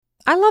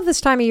I love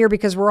this time of year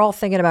because we're all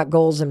thinking about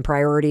goals and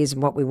priorities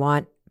and what we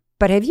want.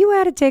 But have you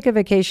added Take a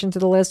Vacation to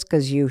the list?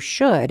 Because you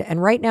should.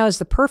 And right now is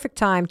the perfect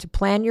time to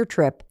plan your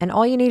trip. And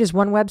all you need is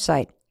one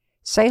website.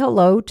 Say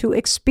hello to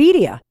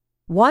Expedia.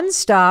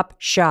 One-stop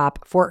shop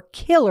for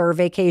killer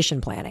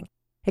vacation planning.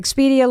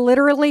 Expedia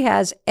literally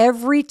has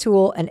every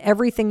tool and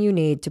everything you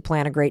need to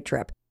plan a great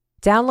trip.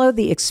 Download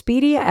the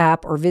Expedia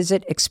app or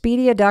visit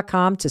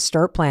Expedia.com to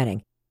start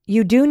planning.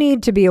 You do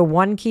need to be a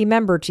One-Key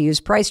member to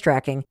use price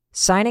tracking.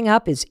 Signing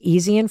up is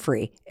easy and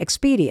free.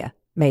 Expedia,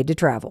 made to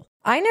travel.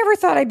 I never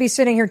thought I'd be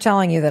sitting here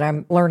telling you that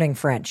I'm learning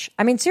French.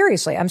 I mean,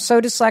 seriously, I'm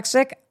so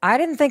dyslexic, I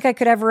didn't think I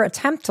could ever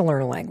attempt to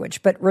learn a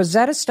language, but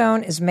Rosetta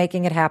Stone is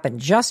making it happen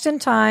just in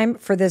time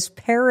for this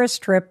Paris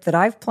trip that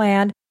I've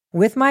planned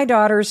with my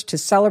daughters to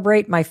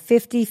celebrate my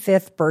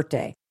 55th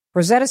birthday.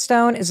 Rosetta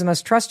Stone is the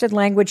most trusted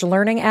language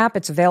learning app.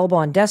 It's available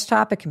on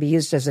desktop. It can be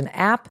used as an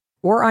app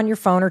or on your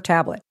phone or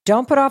tablet.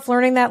 Don't put off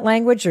learning that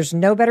language. There's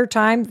no better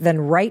time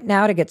than right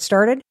now to get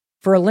started.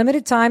 For a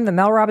limited time, the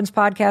Mel Robbins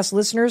Podcast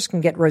listeners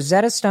can get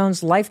Rosetta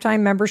Stone's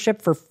lifetime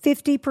membership for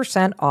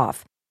 50%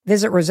 off.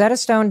 Visit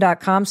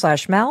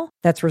rosettastone.com/Mel.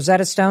 That's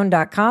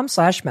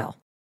rosettastone.com/Mel.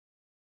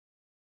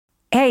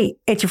 Hey,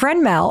 it's your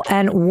friend Mel,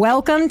 and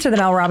welcome to the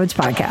Mel Robbins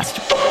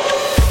Podcast.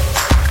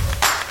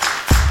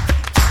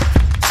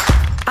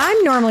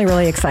 I'm normally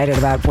really excited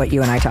about what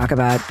you and I talk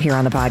about here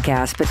on the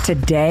podcast, but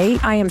today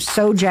I am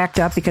so jacked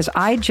up because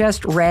I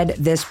just read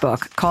this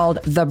book called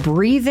The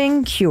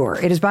Breathing Cure.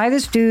 It is by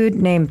this dude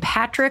named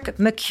Patrick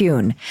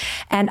McKeown,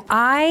 and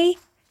I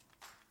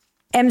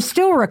am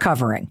still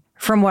recovering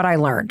from what I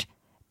learned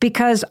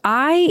because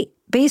I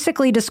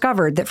basically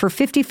discovered that for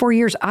 54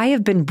 years I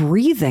have been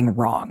breathing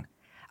wrong.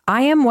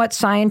 I am what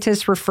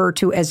scientists refer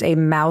to as a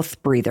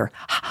mouth breather.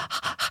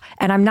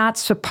 And I'm not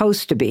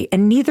supposed to be.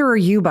 And neither are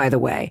you, by the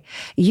way.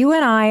 You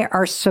and I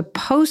are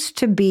supposed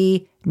to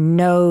be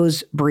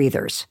nose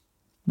breathers.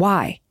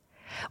 Why?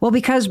 Well,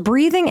 because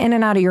breathing in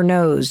and out of your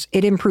nose,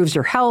 it improves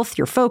your health,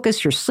 your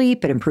focus, your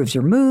sleep. It improves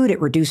your mood. It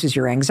reduces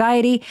your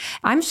anxiety.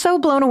 I'm so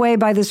blown away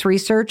by this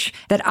research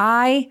that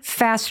I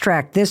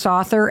fast-tracked this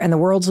author and the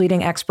world's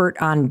leading expert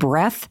on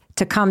breath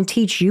to come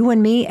teach you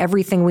and me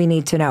everything we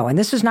need to know. And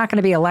this is not going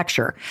to be a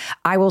lecture.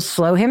 I will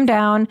slow him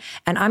down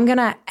and I'm going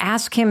to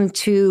ask him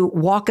to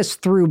walk us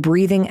through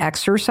breathing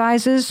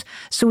exercises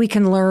so we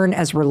can learn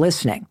as we're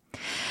listening.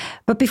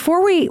 But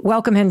before we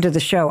welcome him to the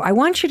show, I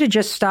want you to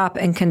just stop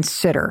and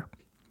consider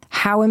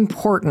how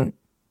important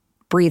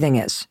breathing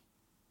is.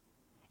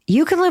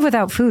 You can live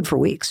without food for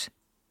weeks.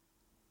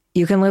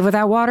 You can live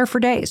without water for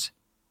days.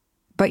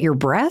 But your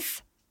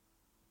breath,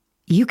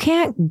 you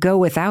can't go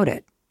without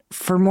it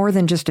for more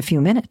than just a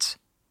few minutes.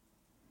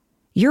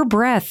 Your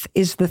breath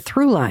is the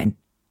through line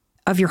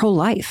of your whole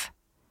life.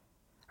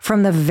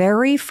 From the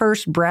very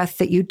first breath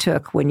that you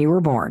took when you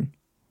were born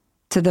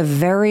to the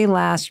very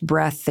last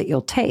breath that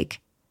you'll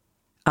take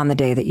on the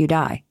day that you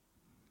die.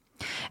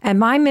 And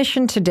my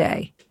mission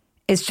today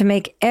is to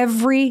make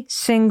every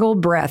single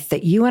breath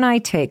that you and I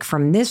take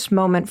from this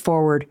moment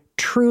forward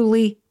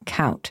truly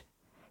count,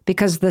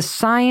 because the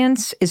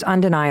science is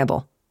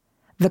undeniable.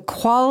 The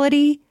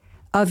quality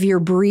of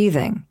your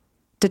breathing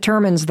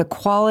determines the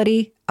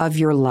quality of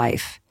your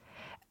life.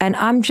 And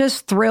I'm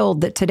just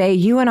thrilled that today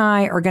you and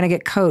I are going to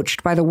get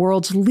coached by the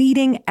world's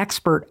leading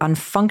expert on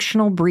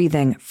functional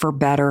breathing for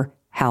better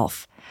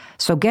health.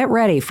 So get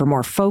ready for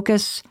more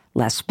focus,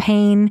 less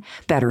pain,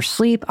 better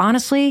sleep,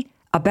 honestly,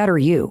 a better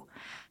you.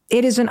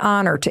 It is an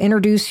honor to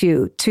introduce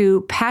you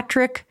to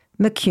Patrick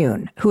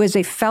McKeown, who is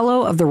a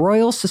fellow of the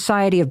Royal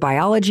Society of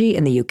Biology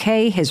in the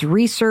UK. His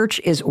research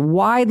is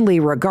widely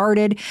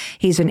regarded.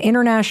 He's an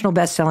international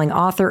best-selling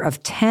author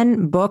of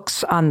 10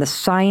 books on the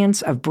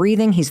science of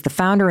breathing. He's the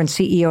founder and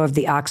CEO of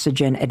the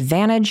Oxygen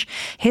Advantage.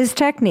 His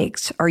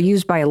techniques are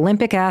used by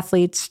Olympic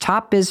athletes,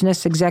 top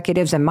business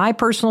executives, and my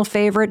personal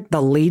favorite,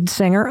 the lead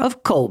singer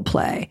of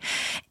Coldplay.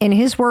 In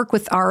his work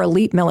with our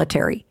elite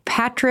military,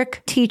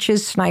 Patrick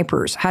teaches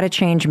snipers how to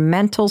change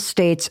mental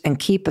states and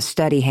keep a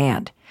steady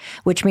hand,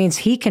 which means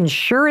he can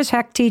sure as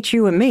heck teach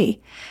you and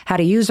me how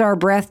to use our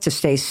breath to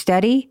stay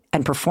steady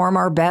and perform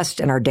our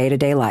best in our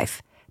day-to-day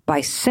life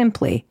by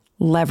simply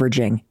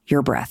leveraging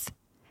your breath.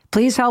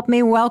 Please help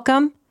me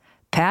welcome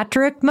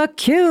Patrick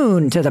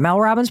McKeown to the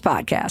Mel Robbins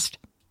Podcast.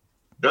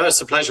 No,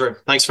 it's a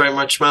pleasure. Thanks very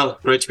much, Mel.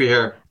 Great to be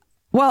here.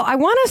 Well, I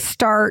want to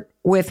start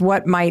with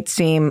what might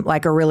seem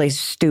like a really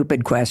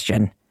stupid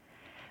question.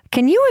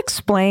 Can you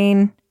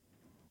explain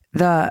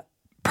the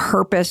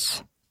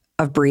purpose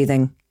of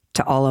breathing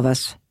to all of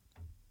us?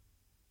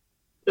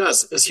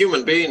 Yes, as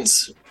human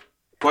beings,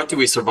 what do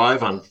we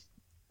survive on?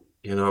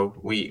 You know,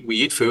 we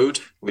eat food,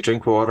 we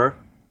drink water,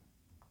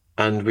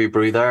 and we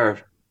breathe air.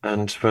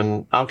 And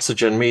when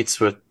oxygen meets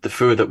with the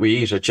food that we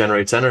eat, it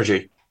generates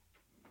energy.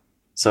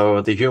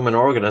 So the human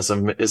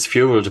organism is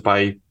fueled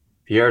by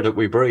the air that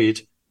we breathe.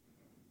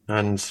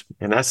 And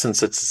in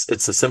essence, it's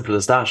as simple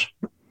as that.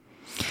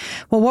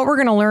 Well, what we're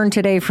going to learn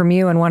today from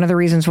you, and one of the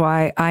reasons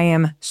why I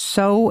am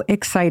so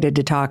excited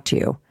to talk to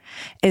you,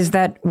 is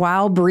that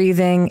while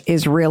breathing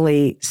is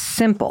really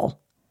simple,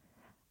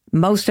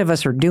 most of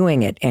us are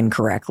doing it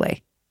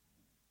incorrectly.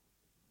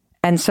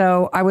 And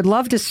so I would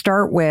love to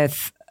start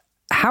with,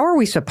 how are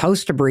we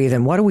supposed to breathe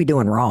and what are we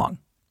doing wrong?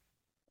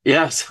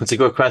 Yes, it's a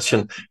good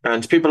question.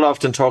 And people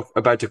often talk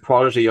about the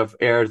quality of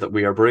air that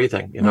we are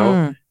breathing,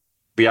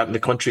 be out in the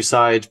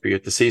countryside, be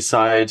at the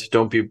seaside,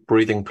 don't be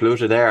breathing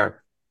polluted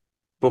air.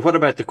 But what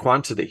about the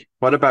quantity?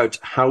 What about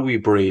how we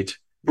breathe?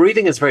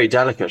 Breathing is very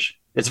delicate.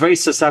 It's very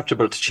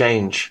susceptible to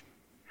change.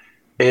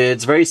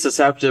 It's very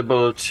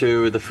susceptible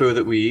to the food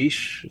that we eat,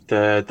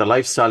 the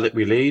lifestyle that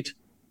we lead,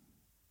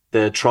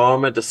 the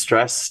trauma, the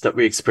stress that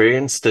we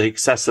experience, the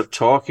excessive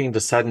talking,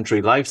 the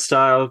sedentary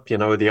lifestyle,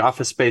 the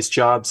office-based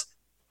jobs.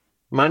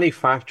 Many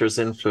factors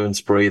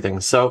influence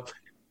breathing. So,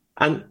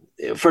 and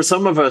for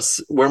some of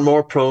us, we're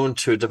more prone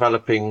to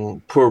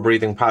developing poor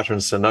breathing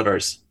patterns than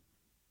others.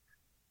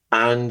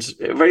 And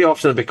very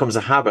often it becomes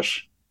a habit.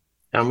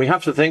 And we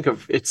have to think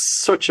of, it's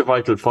such a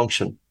vital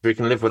function. We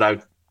can live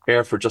without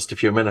air for just a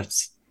few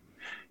minutes.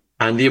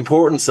 And the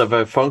importance of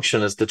a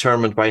function is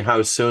determined by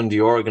how soon the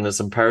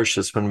organism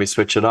perishes when we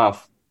switch it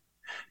off.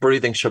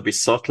 Breathing should be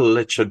subtle,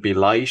 it should be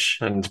light,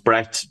 and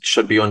breath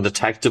should be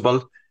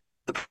undetectable.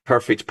 The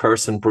perfect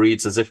person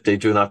breathes as if they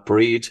do not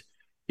breathe.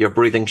 Your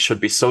breathing should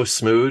be so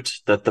smooth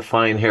that the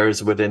fine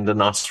hairs within the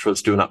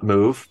nostrils do not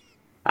move.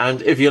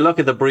 And if you look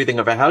at the breathing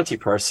of a healthy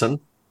person,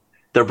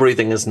 their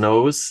breathing is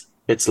nose,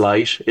 it's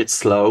light, it's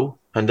slow,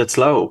 and it's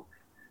low.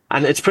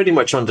 And it's pretty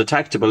much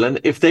undetectable. And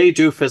if they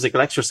do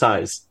physical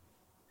exercise,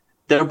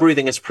 their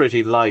breathing is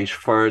pretty light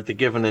for the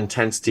given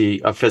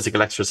intensity of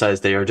physical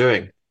exercise they are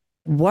doing.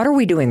 What are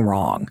we doing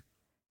wrong?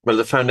 Well,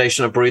 the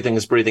foundation of breathing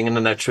is breathing in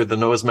and out through the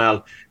nose,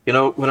 Mel.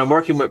 When I'm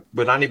working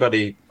with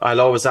anybody,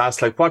 I'll always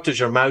ask, what does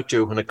your mouth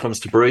do when it comes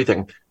to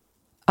breathing?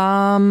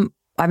 I've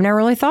never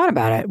really thought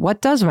about it.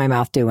 What does my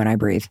mouth do when I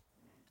breathe?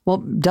 Well,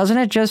 doesn't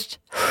it just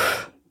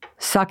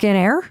suck in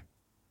air?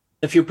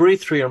 If you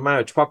breathe through your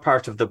mouth, what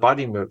part of the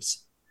body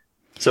moves?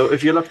 So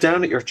if you look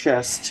down at your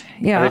chest,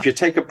 and if you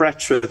take a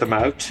breath through the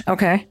mouth,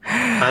 okay,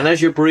 and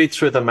as you breathe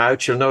through the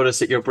mouth, you'll notice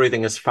that your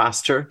breathing is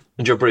faster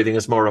and your breathing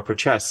is more upper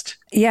chest.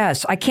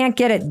 Yes, I can't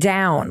get it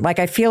down.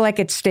 I feel like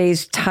it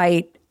stays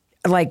tight,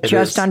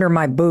 just under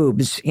my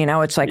boobs.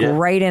 It's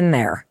right in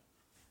there.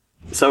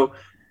 So,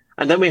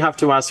 and then we have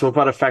to ask, well,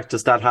 what effect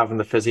does that have on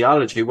the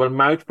physiology? Well,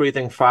 mouth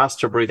breathing,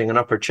 faster breathing, and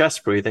upper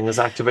chest breathing is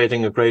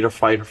activating a greater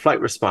fight or flight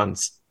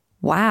response.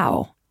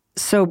 Wow.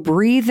 So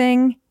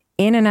breathing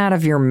in and out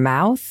of your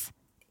mouth,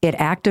 it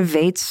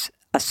activates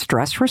a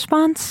stress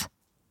response?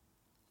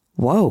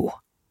 Whoa.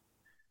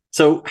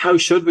 So how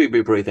should we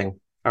be breathing?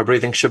 Our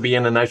breathing should be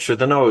in and out through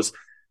the nose.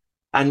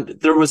 And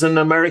there was an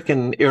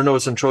American ear,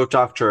 nose, and throat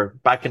doctor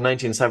back in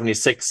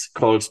 1976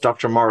 called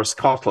Dr. Morris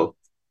Cottle,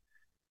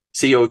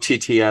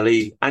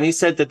 Cottle. And he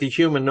said that the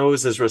human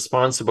nose is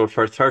responsible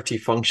for 30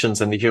 functions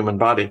in the human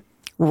body.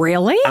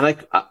 Really? And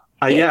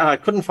I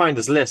couldn't find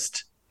his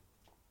list.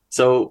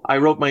 So I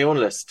wrote my own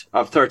list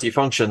of 30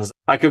 functions.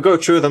 I could go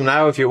through them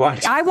now if you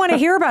want. I want to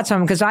hear about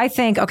some because I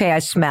think, I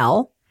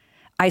smell,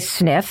 I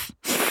sniff,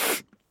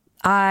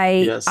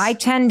 I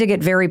tend to get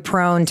very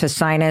prone to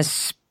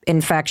sinus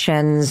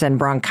infections and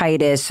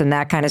bronchitis and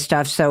that kind of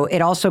stuff. So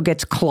it also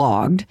gets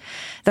clogged.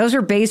 Those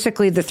are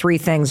basically the three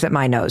things that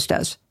my nose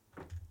does.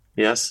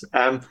 Yes.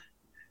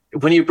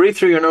 When you breathe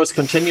through your nose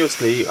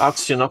continuously,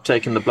 oxygen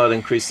uptake in the blood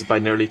increases by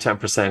nearly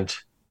 10%.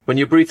 When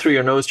you breathe through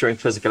your nose during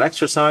physical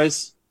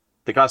exercise,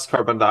 the gas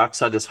carbon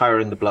dioxide is higher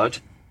in the blood.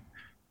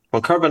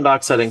 When carbon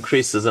dioxide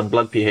increases and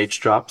blood pH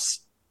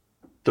drops,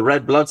 the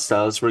red blood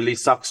cells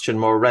release oxygen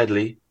more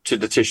readily to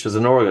the tissues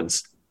and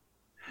organs.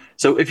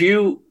 So if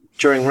you,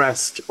 during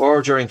rest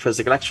or during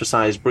physical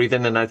exercise, breathe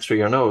in and out through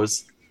your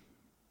nose,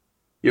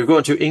 you're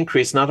going to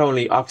increase not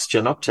only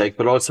oxygen uptake,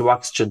 but also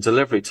oxygen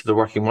delivery to the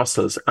working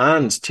muscles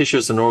and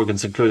tissues and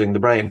organs, including the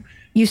brain.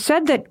 You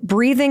said that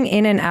breathing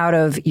in and out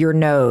of your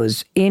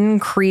nose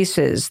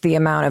increases the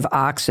amount of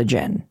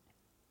oxygen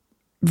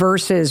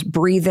versus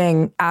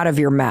breathing out of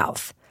your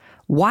mouth.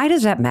 Why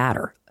does that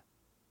matter?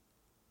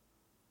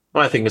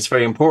 Well, I think it's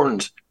very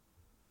important.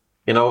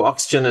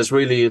 Oxygen is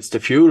it's the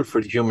fuel for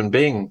the human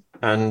being.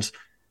 And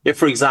if,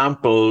 for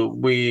example,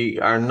 we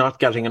are not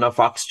getting enough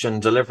oxygen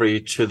delivery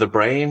to the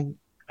brain,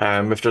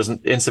 if there's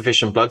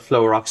insufficient blood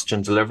flow or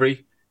oxygen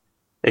delivery,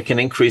 it can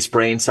increase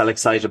brain cell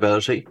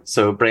excitability.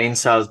 So brain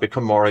cells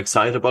become more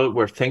excitable.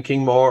 We're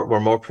thinking more. We're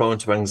more prone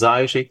to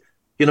anxiety.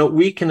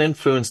 We can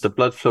influence the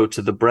blood flow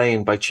to the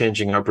brain by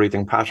changing our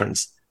breathing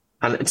patterns.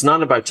 And it's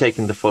not about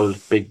taking the full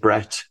big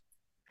breath.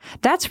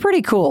 That's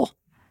pretty cool.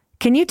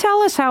 Can you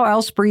tell us how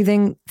else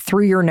breathing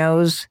through your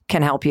nose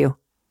can help you?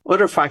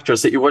 Other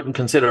factors that you wouldn't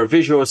consider are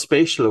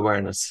visuospatial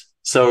awareness.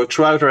 So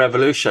throughout our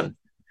evolution,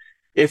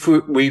 if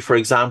we, for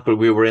example,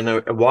 we were in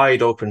a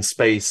wide open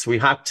space, we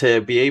had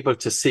to be able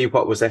to see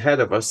what was ahead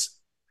of us,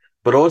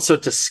 but also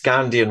to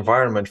scan the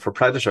environment for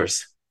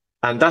predators.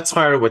 And that's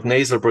higher with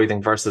nasal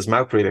breathing versus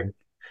mouth breathing.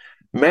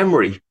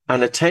 Memory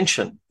and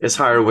attention is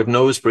higher with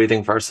nose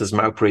breathing versus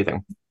mouth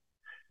breathing.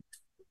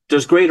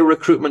 There's greater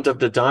recruitment of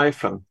the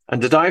diaphragm,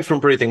 and the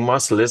diaphragm breathing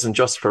muscle isn't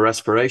just for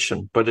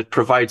respiration, but it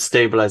provides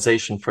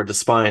stabilization for the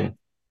spine.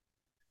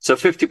 So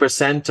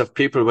 50% of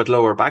people with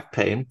lower back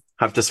pain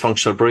have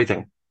dysfunctional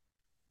breathing.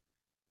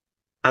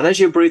 And as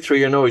you breathe through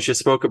your nose, you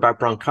spoke about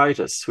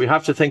bronchitis. We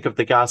have to think of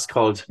the gas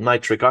called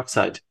nitric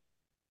oxide.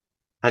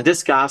 And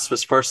this gas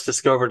was first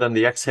discovered in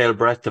the exhale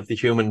breath of the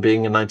human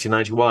being in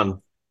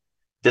 1991.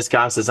 This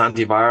gas is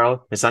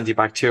antiviral, it's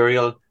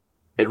antibacterial,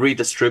 it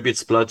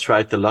redistributes blood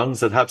throughout the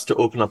lungs, it helps to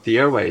open up the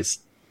airways.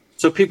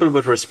 So people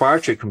with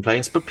respiratory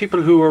complaints, but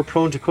people who are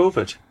prone to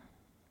COVID.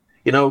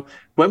 You know,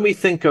 when we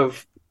think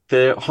of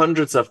the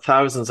hundreds of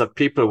thousands of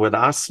people with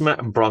asthma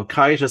and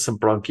bronchitis and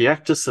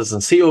bronchiectasis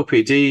and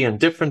COPD and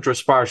different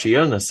respiratory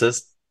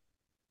illnesses,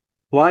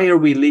 why are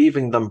we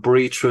leaving them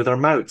breathe through their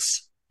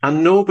mouths?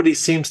 And nobody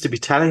seems to be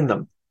telling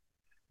them,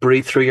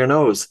 breathe through your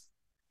nose.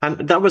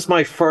 And that was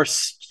my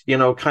first,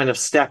 kind of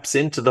steps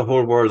into the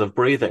whole world of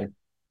breathing.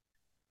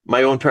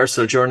 My own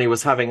personal journey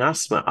was having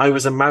asthma. I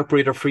was a mouth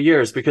breather for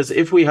years because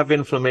if we have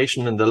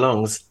inflammation in the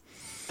lungs,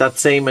 that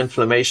same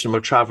inflammation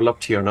will travel up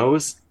to your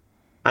nose.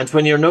 And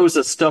when your nose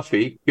is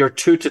stuffy, you're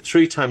 2 to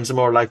 3 times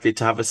more likely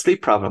to have a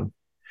sleep problem,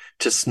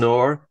 to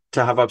snore,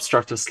 to have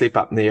obstructive sleep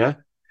apnea.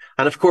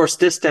 And of course,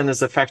 this then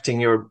is affecting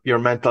your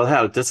mental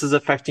health. This is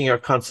affecting your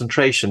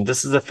concentration.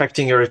 This is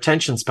affecting your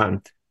attention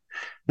span.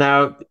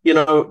 Now,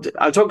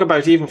 I'll talk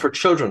about even for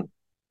children.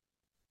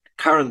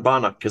 Karen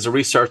Bonnock is a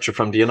researcher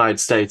from the United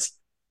States.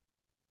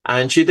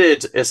 And she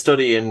did a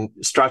study in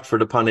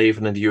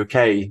Stratford-upon-Avon in the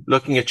UK,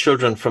 looking at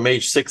children from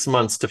age 6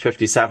 months to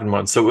 57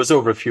 months. So it was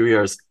over a few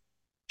years.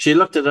 She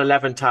looked at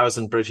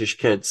 11,000 British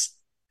kids,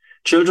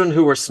 children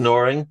who were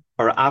snoring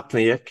or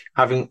apneic,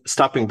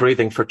 stopping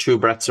breathing for 2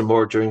 breaths or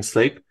more during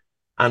sleep,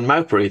 and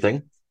mouth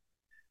breathing.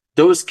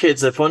 Those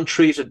kids, if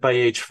untreated by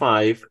age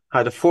 5,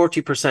 had a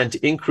 40%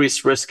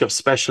 increased risk of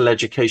special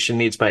education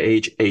needs by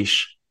age 8.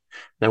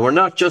 Now, we're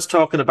not just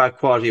talking about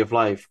quality of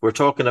life. We're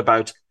talking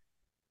about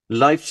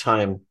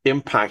lifetime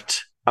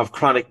impact of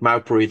chronic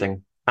mouth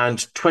breathing,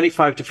 and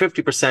 25 to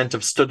 50%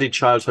 of studied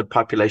childhood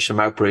population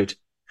mouth breathe.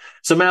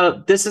 So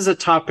Mel, this is a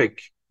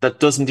topic that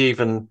doesn't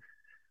even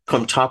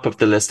come top of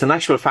the list. In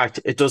actual fact,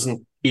 it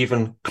doesn't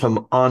even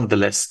come on the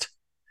list.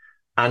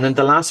 And in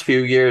the last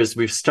few years,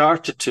 we've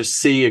started to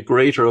see a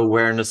greater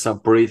awareness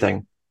of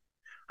breathing,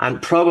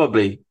 and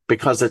probably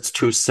because it's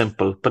too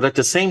simple. But at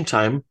the same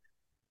time,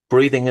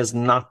 breathing is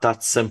not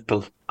that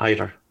simple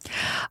either.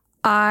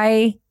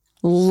 I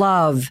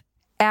love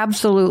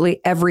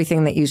absolutely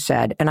everything that you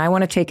said. And I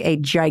want to take a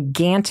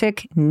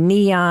gigantic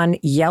neon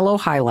yellow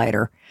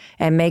highlighter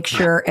and make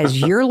sure as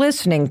you're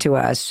listening to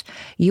us,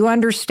 you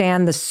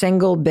understand the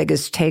single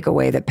biggest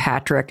takeaway that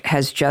Patrick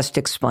has just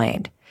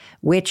explained,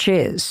 which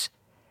is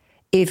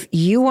if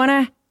you want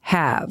to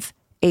have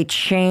a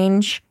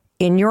change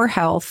in your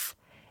health,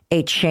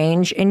 a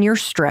change in your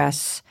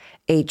stress,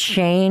 a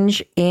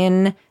change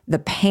in the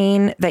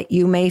pain that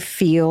you may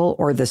feel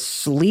or the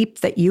sleep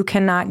that you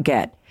cannot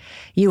get,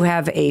 you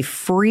have a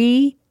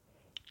free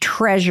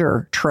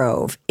treasure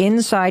trove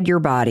inside your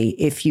body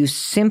if you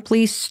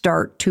simply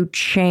start to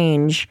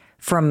change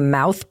from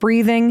mouth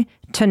breathing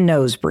to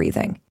nose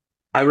breathing.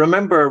 I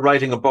remember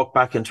writing a book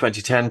back in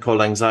 2010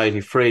 called Anxiety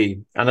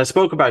Free, and I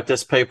spoke about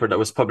this paper that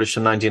was published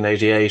in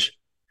 1988.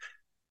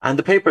 And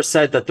the paper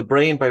said that the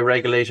brain, by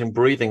regulating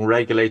breathing,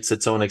 regulates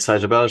its own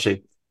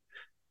excitability.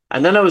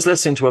 And then I was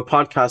listening to a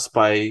podcast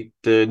by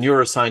the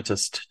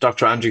neuroscientist,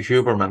 Dr. Andrew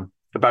Huberman,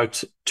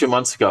 about 2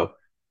 months ago.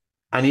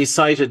 And he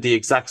cited the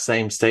exact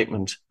same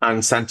statement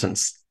and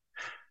sentence.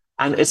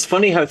 And it's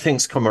funny how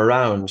things come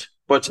around,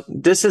 but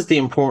this is the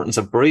importance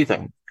of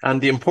breathing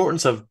and the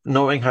importance of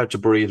knowing how to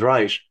breathe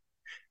right.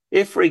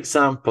 If, for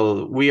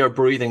example, we are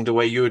breathing the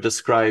way you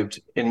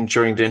described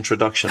during the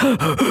introduction,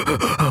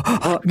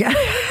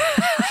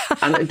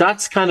 and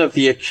that's kind of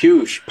the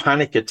acute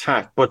panic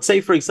attack. But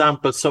say, for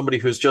example, somebody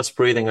who's just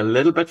breathing a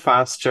little bit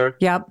faster,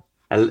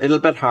 a little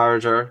bit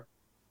harder,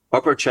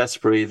 upper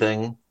chest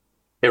breathing,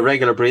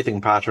 irregular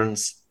breathing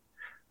patterns.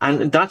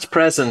 And that's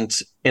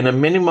present in a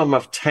minimum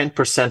of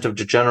 10% of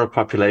the general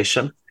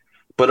population,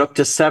 but up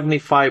to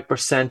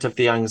 75% of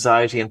the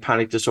anxiety and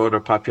panic disorder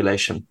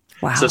population.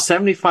 Wow. So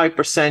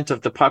 75%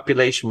 of the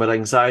population with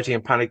anxiety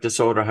and panic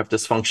disorder have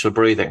dysfunctional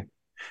breathing.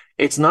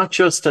 It's not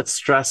just that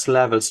stress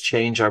levels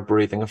change our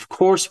breathing. Of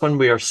course, when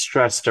we are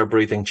stressed, our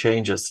breathing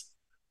changes,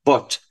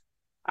 but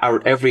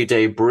our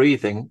everyday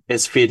breathing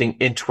is feeding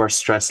into our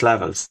stress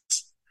levels.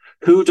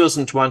 Who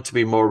doesn't want to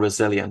be more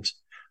resilient?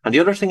 And the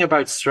other thing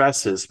about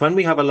stress is when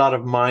we have a lot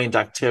of mind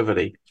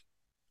activity,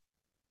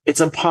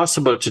 it's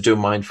impossible to do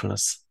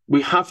mindfulness.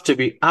 We have to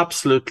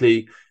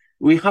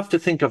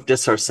think of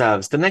this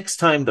ourselves. The next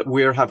time that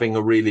we're having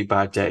a really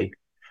bad day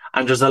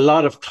and there's a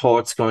lot of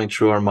thoughts going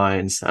through our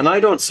minds, and I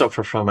don't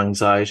suffer from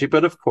anxiety,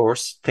 but of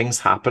course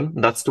things happen.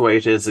 And that's the way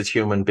it is as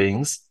human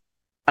beings.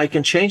 I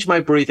can change my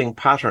breathing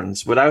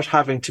patterns without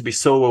having to be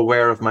so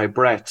aware of my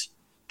breath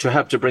to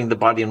help to bring the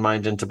body and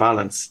mind into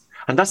balance.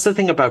 And that's the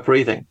thing about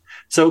breathing.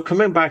 So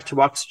coming back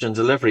to oxygen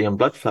delivery and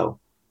blood flow,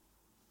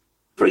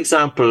 for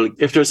example,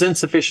 if there's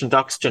insufficient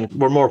oxygen,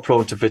 we're more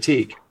prone to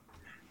fatigue.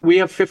 We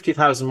have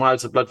 50,000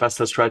 miles of blood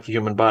vessels throughout the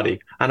human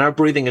body, and our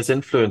breathing is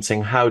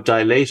influencing how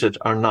dilated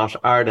or not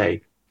are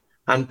they.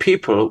 And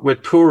people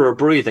with poorer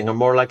breathing are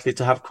more likely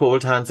to have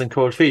cold hands and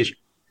cold feet.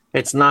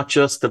 It's not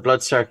just the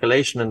blood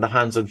circulation in the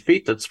hands and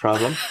feet that's the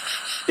problem.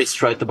 It's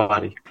throughout the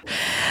body.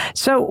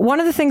 So one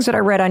of the things that I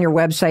read on your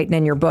website and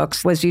in your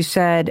books was you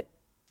said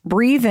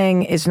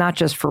breathing is not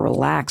just for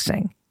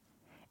relaxing.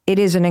 It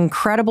is an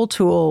incredible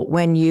tool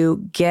when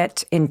you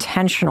get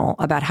intentional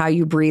about how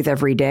you breathe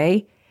every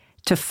day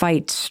to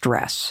fight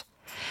stress.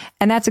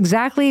 And that's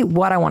exactly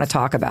what I want to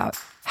talk about,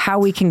 how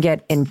we can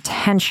get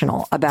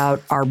intentional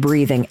about our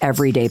breathing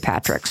every day,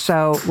 Patrick.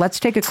 So let's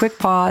take a quick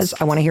pause.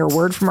 I want to hear a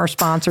word from our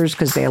sponsors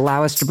because they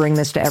allow us to bring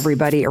this to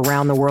everybody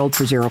around the world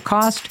for zero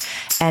cost.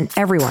 And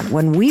everyone,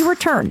 when we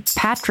return,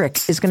 Patrick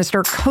is going to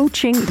start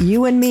coaching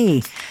you and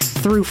me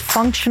through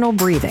functional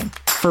breathing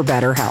for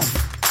better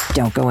health.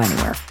 Don't go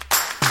anywhere.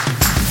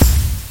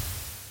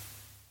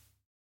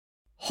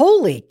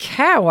 Holy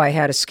cow, I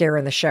had a scare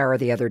in the shower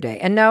the other day.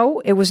 And no,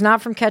 it was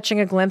not from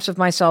catching a glimpse of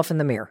myself in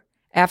the mirror.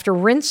 After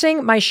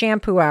rinsing my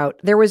shampoo out,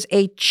 there was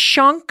a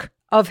chunk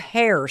of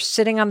hair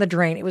sitting on the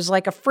drain. It was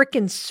like a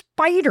freaking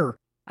spider.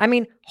 I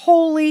mean,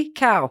 holy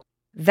cow.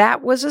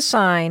 That was a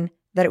sign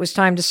that it was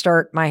time to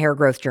start my hair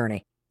growth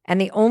journey.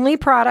 And the only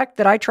product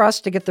that I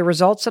trust to get the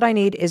results that I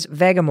need is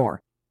Vegamour.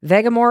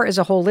 Vegamour is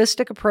a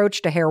holistic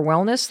approach to hair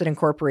wellness that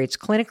incorporates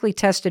clinically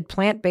tested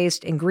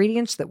plant-based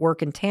ingredients that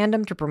work in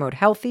tandem to promote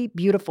healthy,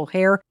 beautiful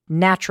hair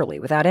naturally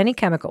without any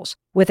chemicals.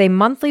 With a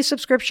monthly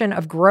subscription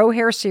of Grow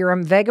Hair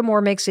Serum,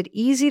 Vegamour makes it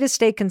easy to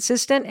stay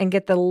consistent and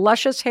get the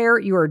luscious hair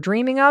you are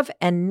dreaming of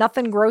and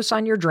nothing gross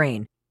on your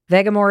drain.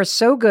 Vegamour is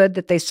so good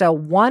that they sell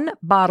one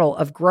bottle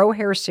of Grow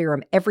Hair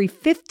Serum every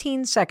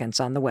 15 seconds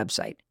on the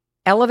website.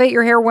 Elevate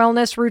your hair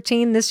wellness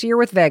routine this year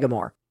with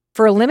Vegamour.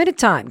 For a limited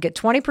time, get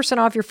 20%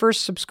 off your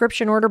first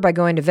subscription order by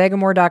going to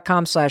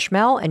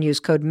vegamour.com/Mel and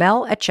use code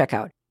MEL at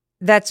checkout.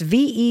 That's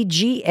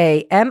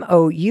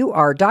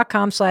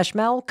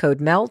VEGAMOUR.com/Mel, code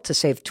MEL to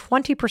save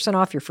 20%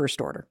 off your first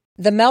order.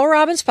 The Mel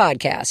Robbins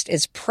Podcast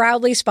is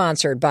proudly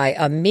sponsored by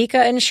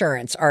Amica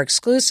Insurance, our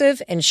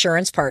exclusive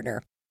insurance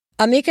partner.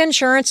 Amica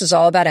Insurance is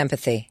all about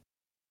empathy.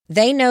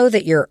 They know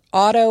that your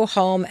auto,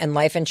 home, and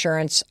life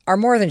insurance are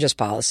more than just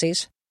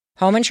policies.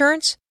 Home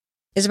insurance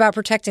is about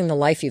protecting the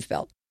life you've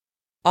built.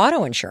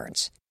 Auto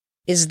insurance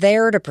is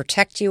there to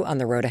protect you on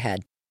the road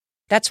ahead.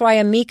 That's why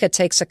Amica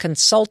takes a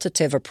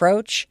consultative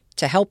approach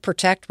to help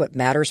protect what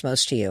matters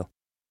most to you.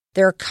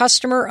 They're a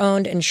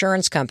customer-owned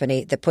insurance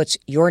company that puts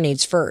your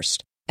needs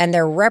first, and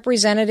their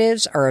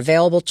representatives are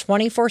available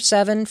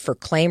 24/7 for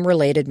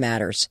claim-related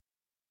matters.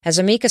 As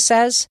Amica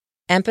says,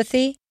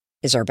 empathy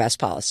is our best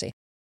policy.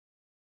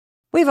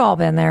 We've all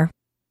been there.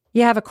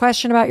 You have a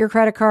question about your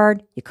credit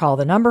card, you call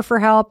the number for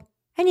help,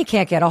 and you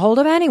can't get a hold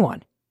of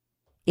anyone.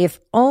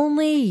 If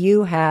only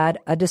you had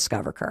a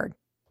Discover card.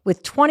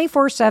 With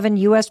 24/7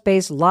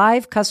 U.S.-based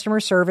live customer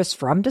service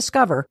from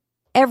Discover,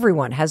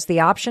 everyone has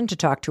the option to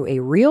talk to a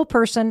real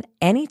person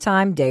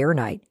anytime, day or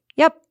night.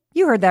 Yep,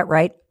 you heard that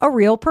right, a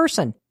real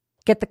person.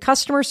 Get the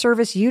customer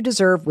service you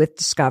deserve with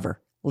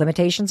Discover.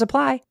 Limitations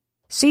apply.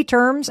 See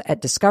terms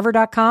at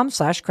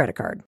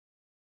discover.com/creditcard.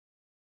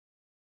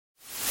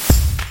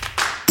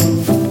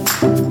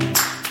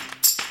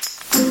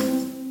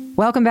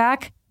 Welcome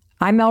back.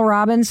 I'm Mel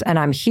Robbins, and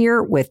I'm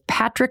here with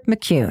Patrick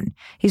McKeown.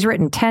 He's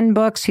written 10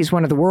 books. He's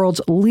one of the world's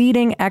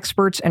leading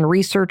experts and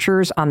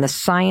researchers on the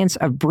science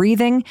of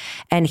breathing,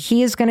 and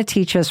he is going to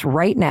teach us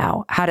right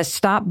now how to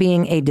stop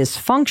being a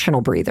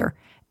dysfunctional breather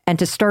and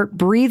to start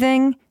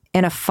breathing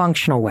in a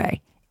functional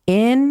way,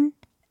 in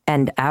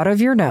and out of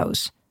your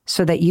nose,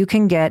 so that you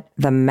can get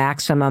the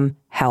maximum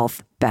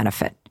health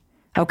benefit.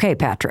 Okay,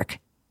 Patrick,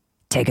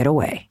 take it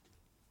away.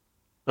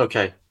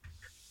 Okay.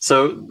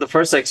 So the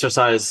first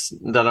exercise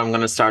that I'm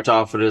going to start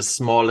off with is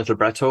small little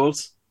breath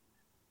holds.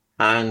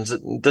 And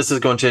this is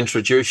going to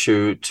introduce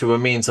you to a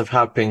means of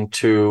helping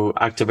to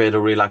activate a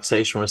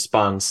relaxation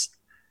response.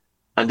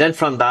 And then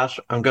from that,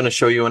 I'm going to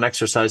show you an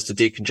exercise to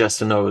decongest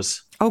the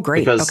nose. Oh,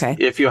 great. Because okay.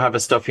 If you have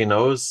a stuffy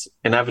nose,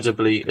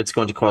 inevitably it's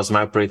going to cause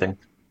mouth breathing.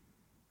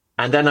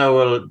 And then I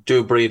will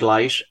do breathe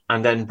light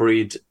and then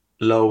breathe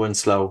low and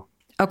slow.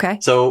 Okay.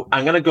 So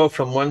I'm going to go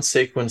from one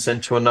sequence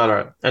into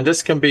another. And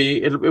this can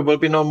be, it will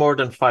be no more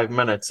than 5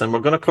 minutes. And we're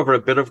going to cover a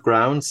bit of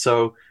ground.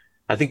 So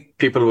I think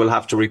people will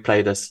have to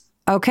replay this.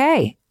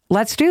 Okay,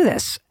 let's do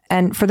this.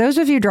 And for those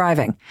of you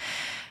driving,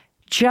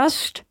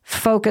 just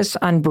focus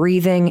on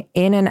breathing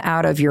in and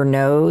out of your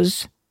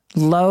nose,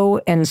 low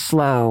and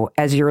slow,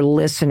 as you're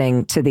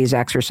listening to these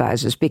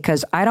exercises,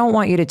 because I don't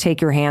want you to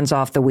take your hands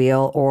off the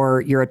wheel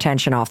or your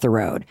attention off the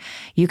road.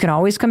 You can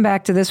always come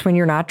back to this when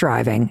you're not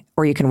driving,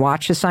 or you can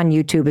watch this on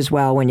YouTube as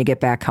well when you get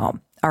back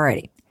home.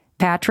 Alrighty,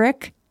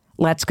 Patrick,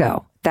 let's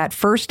go. That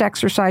first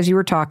exercise you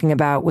were talking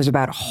about was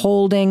about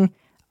holding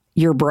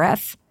your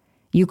breath.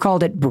 You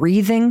called it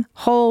breathing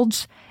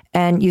holds,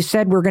 and you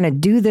said we're going to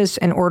do this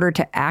in order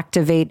to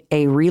activate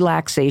a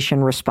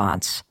relaxation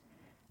response.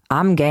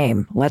 I'm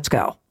game. Let's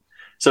go.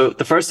 So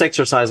the first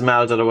exercise,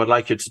 Mel, that I would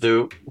like you to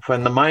do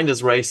when the mind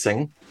is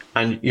racing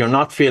and you're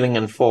not feeling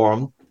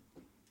informed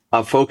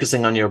of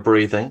focusing on your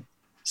breathing,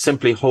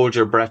 simply hold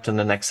your breath in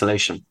an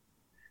exhalation.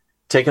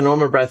 Take a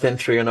normal breath in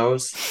through your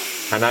nose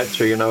and out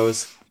through your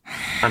nose,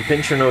 and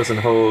pinch your nose and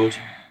hold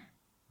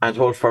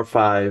for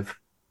 5,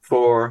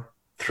 4,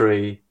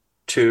 3,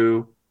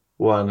 2,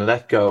 1.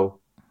 Let go.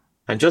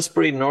 And just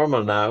breathe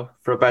normal now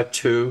for about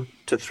 2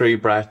 to 3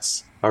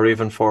 breaths or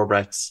even 4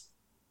 breaths.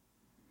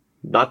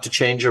 Not to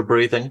change your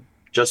breathing,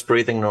 just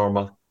breathing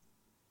normal.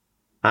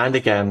 And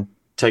again,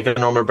 take a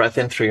normal breath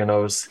in through your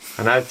nose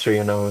and out through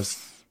your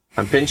nose,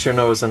 and pinch your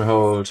nose and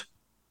hold.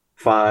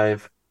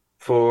 5,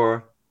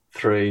 4,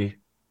 3,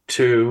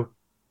 2,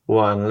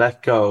 1.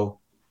 Let go.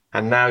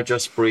 And now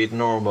just breathe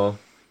normal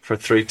for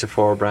 3 to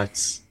 4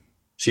 breaths.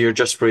 So you're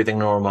just breathing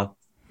normal.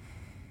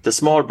 The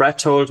small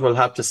breath hold will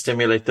help to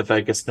stimulate the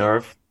vagus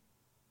nerve,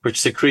 which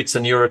secretes a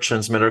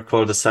neurotransmitter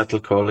called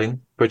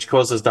acetylcholine, which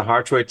causes the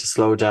heart rate to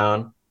slow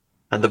down,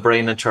 and the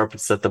brain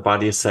interprets that the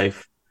body is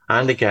safe.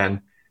 And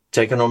again,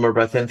 take a normal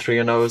breath in through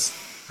your nose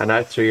and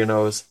out through your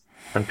nose,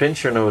 and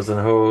pinch your nose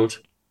and hold.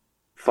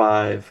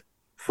 5,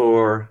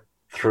 4,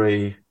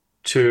 3,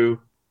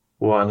 2,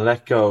 1.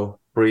 Let go.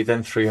 Breathe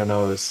in through your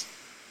nose.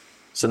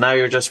 So now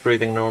you're just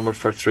breathing normal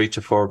for 3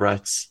 to 4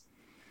 breaths.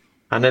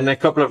 And in a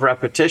couple of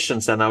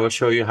repetitions, then I will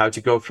show you how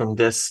to go from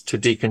this to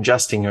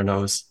decongesting your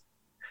nose.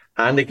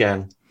 And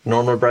again,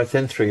 normal breath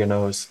in through your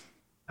nose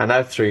and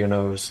out through your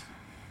nose,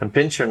 and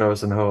pinch your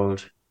nose and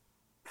hold.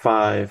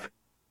 5,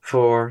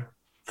 4,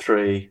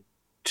 3,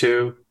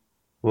 2,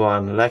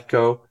 1. Let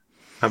go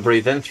and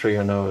breathe in through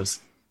your nose.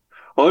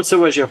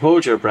 Also, as you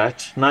hold your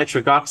breath,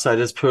 nitric oxide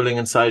is pooling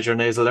inside your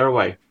nasal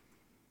airway.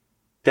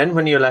 Then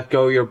when you let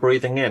go, you're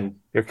breathing in.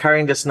 You're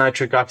carrying this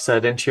nitric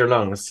oxide into your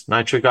lungs.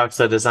 Nitric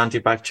oxide is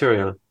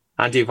antibacterial,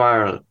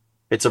 antiviral.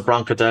 It's a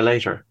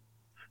bronchodilator.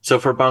 So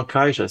for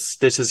bronchitis,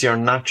 this is your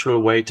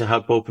natural way to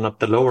help open up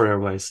the lower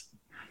airways.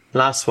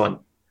 Last one.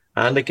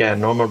 And again,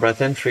 normal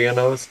breath in through your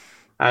nose,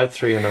 out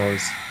through your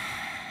nose.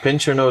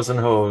 Pinch your nose and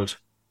hold.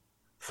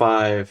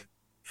 5,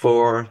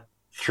 4,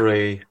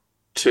 3,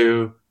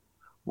 2,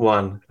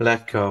 1.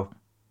 Let go.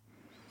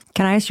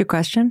 Can I ask you a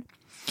question?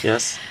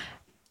 Yes.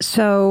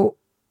 So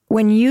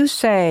when you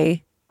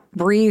say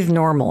breathe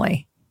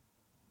normally,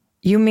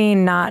 you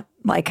mean not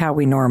like how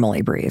we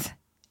normally breathe.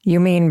 You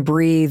mean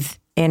breathe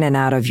in and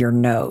out of your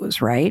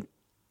nose, right?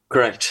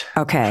 Correct.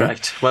 Okay.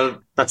 Correct.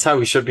 Well, that's how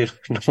we should be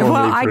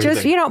normally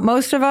breathing.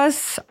 Most of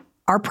us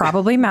are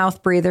probably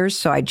mouth breathers.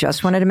 So I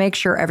just wanted to make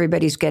sure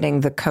everybody's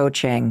getting the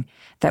coaching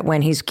that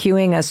when he's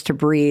cueing us to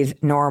breathe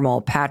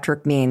normal,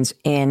 Patrick means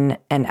in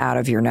and out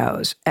of your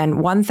nose.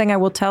 And one thing I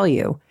will tell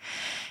you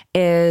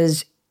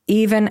is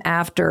even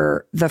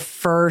after the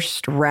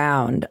first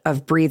round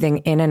of breathing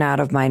in and out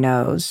of my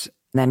nose,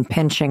 then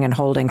pinching and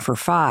holding for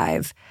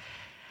 5,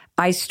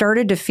 I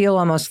started to feel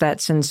almost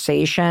that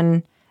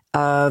sensation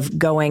of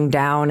going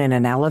down in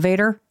an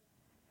elevator.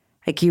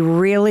 Like you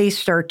really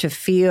start to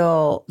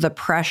feel the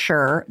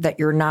pressure that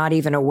you're not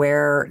even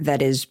aware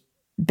that is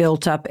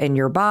built up in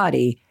your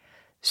body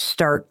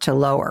start to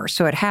lower.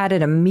 So it had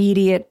an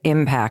immediate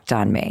impact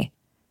on me.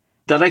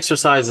 That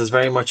exercise is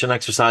very much an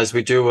exercise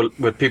we do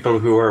with people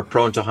who are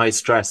prone to high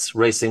stress,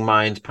 racing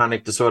mind,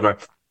 panic disorder.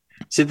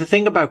 See, the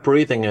thing about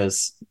breathing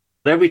is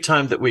every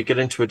time that we get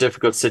into a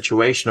difficult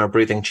situation, our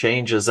breathing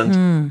changes.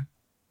 And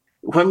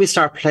when we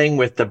start playing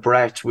with the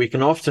breath, we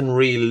can often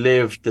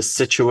relive the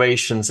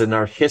situations in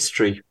our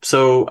history.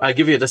 So I'll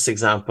give you this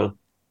example.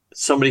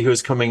 Somebody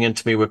who's coming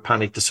into me with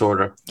panic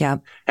disorder. Yeah.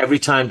 Every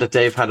time that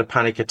they've had a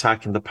panic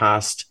attack in the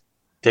past,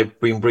 they've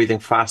been breathing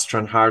faster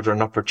and harder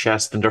in upper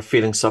chest and they're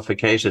feeling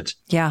suffocated.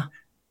 Yeah.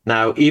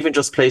 Now, even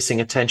just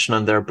placing attention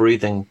on their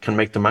breathing can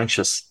make them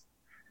anxious.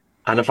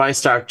 And if I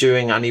start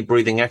doing any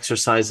breathing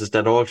exercises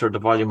that alter the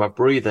volume of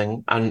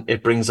breathing and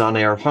it brings on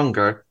air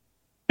hunger,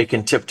 it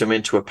can tip them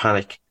into a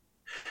panic.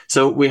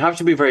 So we have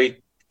to be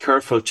very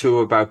careful too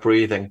about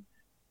breathing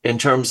in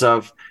terms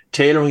of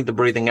tailoring the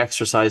breathing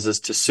exercises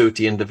to suit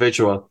the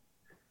individual.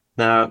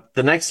 Now,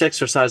 the next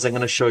exercise, I'm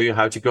going to show you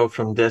how to go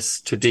from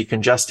this to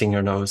decongesting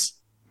your nose.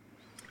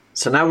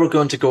 So now we're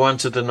going to go on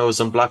to the nose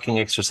unblocking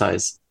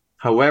exercise.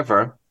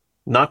 However,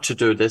 not to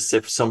do this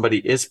if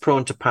somebody is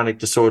prone to panic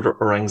disorder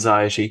or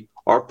anxiety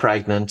or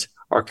pregnant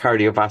or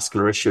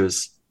cardiovascular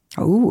issues.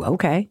 Oh,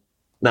 okay.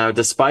 Now,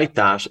 despite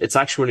that, it's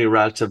actually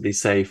relatively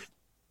safe.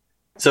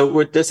 So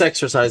with this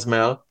exercise,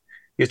 Mel,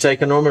 you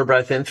take a normal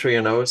breath in through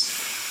your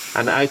nose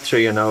and out through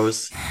your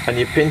nose, and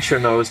you pinch your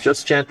nose,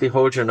 just gently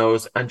hold your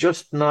nose and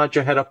just nod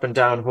your head up and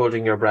down,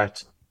 holding your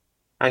breath.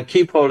 And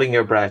keep holding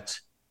your breath.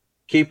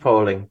 Keep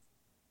holding.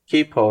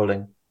 Keep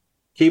holding.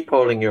 Keep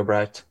holding your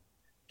breath.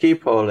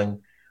 Keep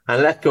holding.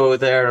 And let go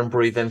there and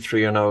breathe in through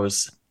your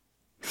nose.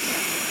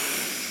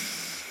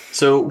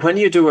 So when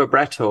you do a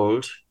breath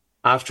hold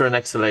after an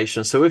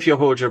exhalation, so if you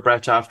hold your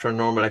breath after a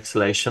normal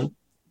exhalation,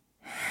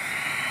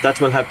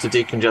 that will help to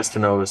decongest the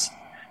nose.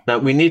 Now,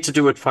 we need to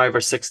do it 5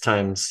 or 6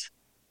 times.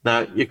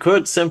 Now, you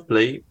could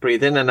simply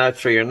breathe in and out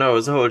through your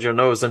nose, hold your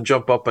nose and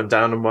jump up and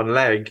down on one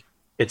leg.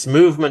 It's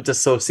movement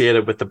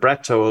associated with the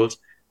breath hold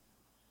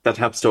that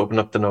helps to open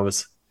up the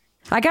nose.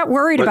 I got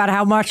worried about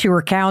how much you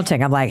were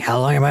counting. I'm like, how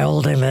long am I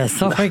holding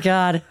this? Oh, my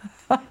God.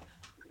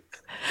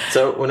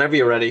 So whenever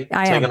you're ready,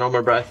 I take am. a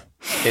normal breath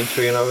in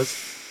through your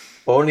nose.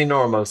 Only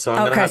normal. So I'm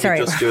going to Okay, have sorry.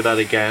 you just do that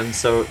again.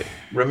 So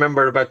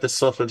remember about the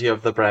subtlety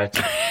of the breath.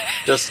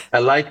 Just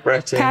a light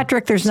breath in.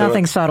 Patrick, there's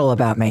nothing subtle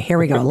about me. Here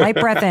we go. Light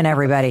breath in,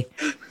 everybody.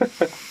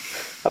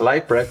 A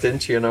light breath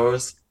into your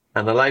nose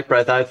and a light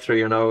breath out through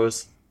your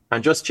nose.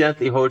 And just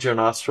gently hold your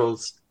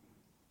nostrils.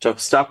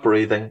 Just stop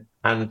breathing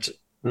and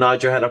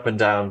nod your head up and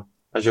down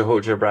as you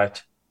hold your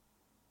breath.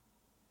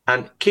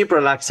 And keep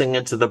relaxing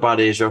into the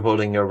body as you're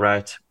holding your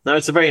breath. Now,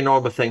 it's a very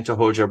normal thing to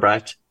hold your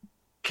breath.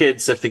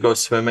 Kids, if they go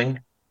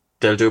swimming,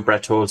 they'll do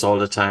breath holds all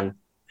the time.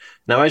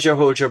 Now, as you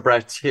hold your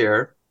breath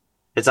here,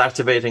 it's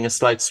activating a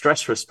slight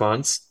stress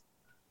response,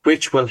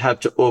 which will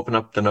help to open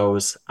up the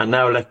nose. And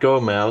now let go,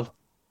 Mel,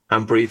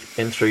 and breathe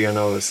in through your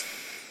nose.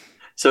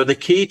 So the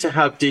key to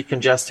help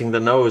decongesting the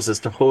nose is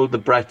to hold the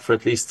breath for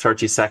at least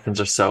 30 seconds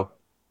or so.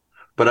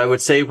 But I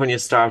would say when you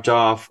start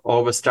off,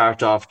 always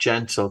start off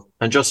gentle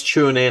and just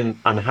tune in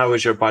on how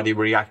is your body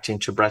reacting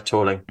to breath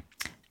holding.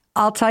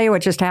 I'll tell you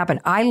what just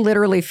happened. I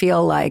literally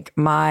feel like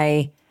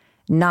my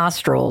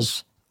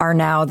nostrils are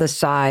now the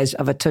size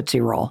of a Tootsie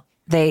Roll.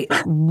 They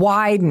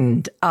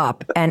widened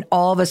up, and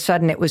all of a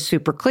sudden it was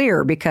super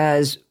clear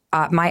because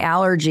my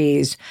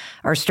allergies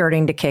are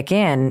starting to kick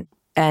in,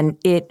 and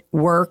it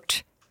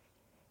worked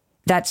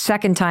that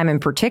second time in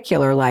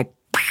particular, like,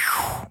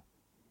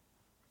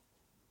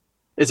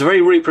 it's a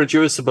very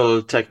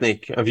reproducible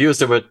technique. I've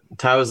used it with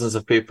thousands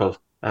of people.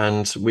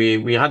 And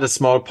we had a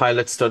small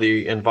pilot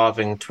study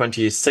involving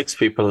 26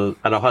 people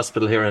at a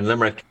hospital here in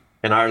Limerick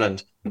in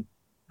Ireland.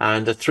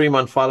 And a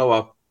 3-month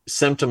follow-up,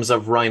 symptoms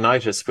of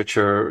rhinitis, which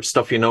are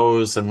stuffy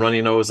nose and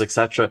runny nose,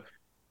 etc.,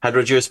 had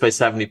reduced by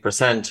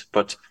 70%.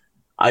 But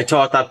I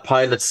thought that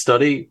pilot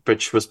study,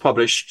 which was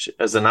published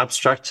as an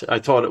abstract, I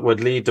thought it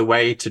would lead the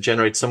way to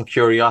generate some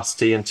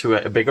curiosity into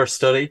a bigger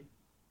study.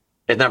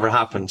 It never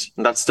happened.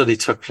 And that study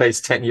took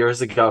place 10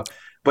 years ago.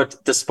 But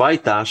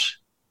despite that,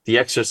 the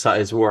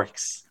exercise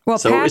works. Well,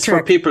 so Patrick, it's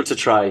for people to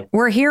try.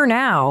 We're here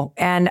now,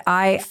 and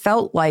I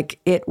felt like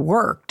it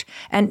worked.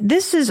 And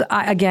this is,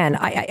 again,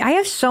 I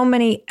have so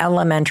many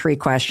elementary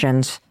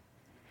questions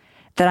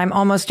that I'm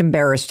almost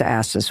embarrassed to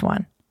ask this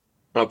one.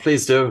 Oh,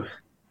 please do.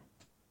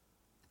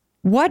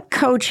 What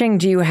coaching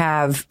do you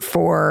have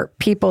for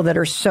people that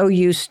are so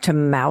used to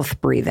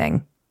mouth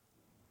breathing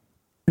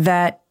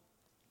that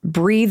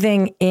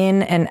breathing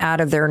in and out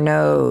of their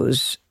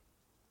nose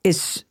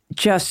is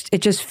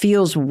it just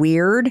feels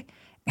weird?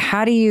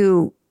 How do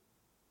you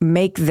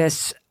make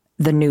this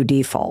the new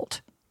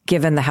default,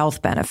 given the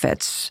health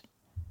benefits?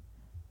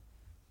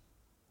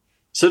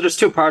 So there's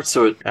two parts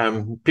to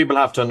it. People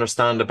have to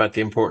understand about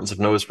the importance of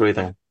nose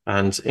breathing.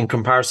 And in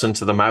comparison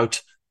to the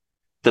mouth,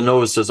 the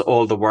nose does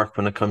all the work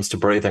when it comes to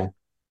breathing.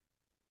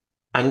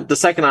 And the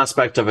second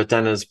aspect of it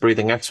then is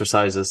breathing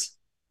exercises.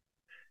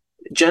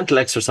 Gentle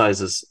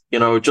exercises,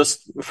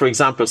 just for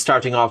example,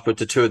 starting off with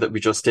the two that we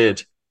just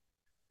did.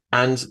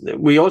 And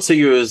we also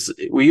use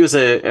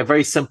a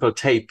very simple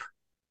tape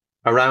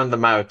around the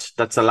mouth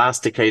that's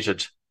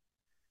elasticated,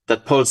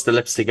 that pulls the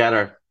lips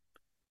together.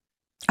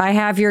 I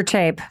have your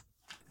tape.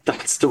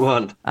 That's the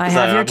one. I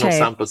have your tape. No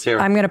samples here.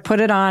 I'm going to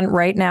put it on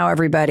right now,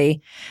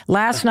 everybody.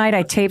 Last night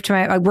I taped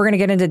we're going to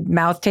get into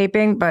mouth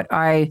taping, but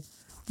I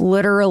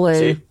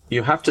literally... See,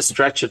 you have to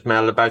stretch it,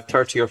 Mel, about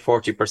 30 or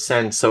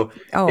 40%. So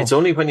It's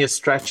only when you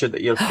stretch it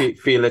that you'll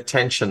feel a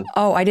tension.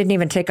 Oh, I didn't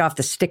even take off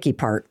the sticky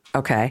part.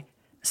 Okay.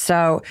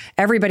 So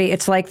everybody,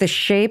 it's like the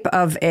shape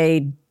of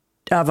a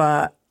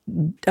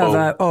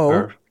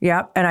O.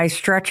 Yep. And I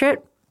stretch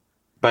it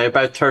by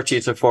about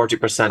 30 to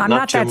 40%. I'm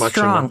not too that much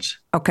strong.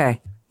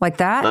 Okay. Like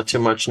that? Not too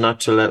much, not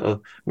too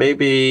little.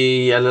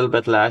 Maybe a little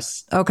bit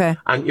less. Okay.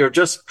 And you're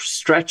just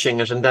stretching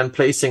it and then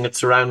placing it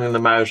surrounding the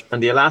mouth.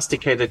 And the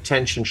elasticated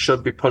tension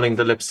should be pulling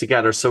the lips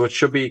together. So it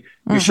should be,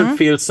 you should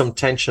feel some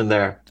tension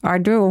there. I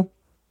do.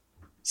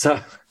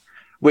 So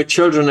with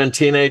children and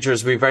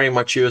teenagers, we very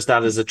much use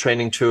that as a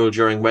training tool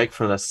during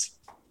wakefulness.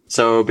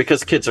 So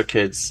because kids are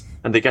kids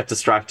and they get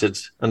distracted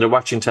and they're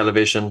watching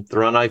television,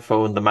 they're on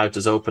iPhone, the mouth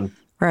is open.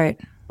 Right.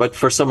 But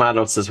for some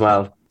adults as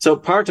well. So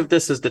part of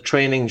this is the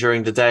training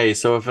during the day.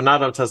 So if an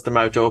adult has the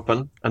mouth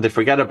open and they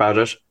forget about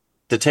it,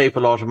 the tape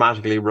will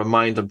automatically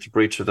remind them to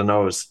breathe through the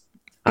nose.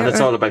 And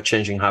it's all about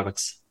changing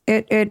habits.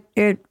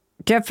 It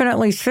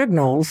definitely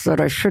signals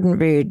that I shouldn't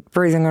be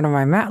breathing out of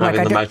my mouth.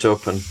 Having the mouth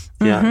open.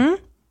 Yeah.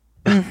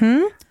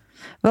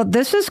 Well,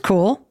 this is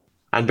cool.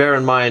 And bear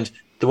in mind,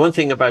 the one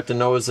thing about the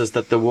nose is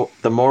that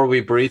the more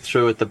we breathe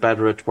through it, the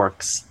better it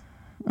works.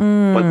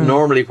 But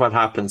normally what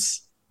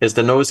happens is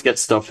the nose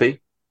gets stuffy.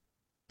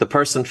 The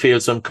person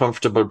feels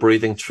uncomfortable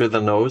breathing through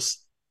the nose.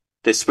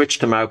 They switch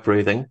to mouth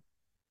breathing.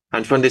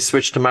 And when they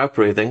switch to mouth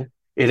breathing,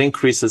 it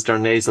increases their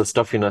nasal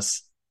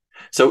stuffiness.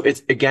 So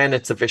it's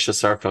a vicious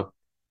circle.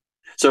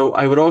 So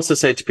I would also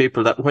say to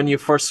people that when you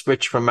first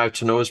switch from mouth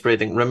to nose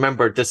breathing,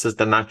 remember this is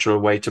the natural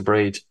way to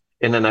breathe,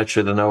 in and out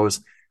through the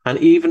nose. And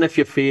even if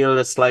you feel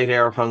a slight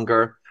air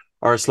hunger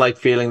or a slight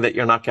feeling that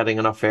you're not getting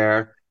enough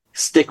air,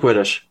 stick with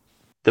it.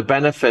 The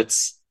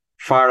benefits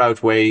far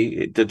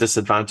outweigh the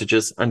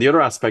disadvantages. And the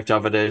other aspect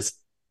of it is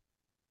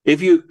If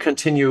you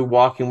continue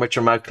walking with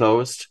your mouth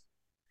closed,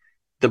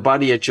 the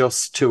body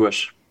adjusts to it.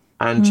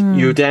 And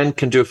you then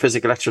can do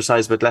physical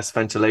exercise with less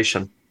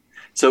ventilation.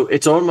 So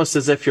it's almost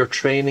as if you're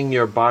training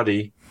your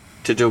body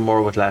to do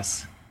more with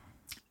less.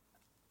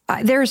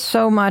 There's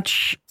so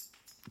much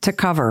to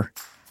cover.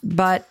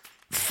 But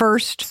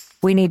first,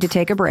 we need to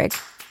take a break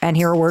and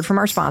hear a word from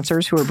our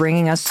sponsors who are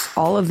bringing us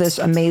all of this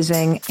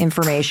amazing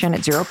information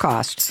at zero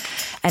cost.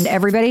 And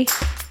everybody,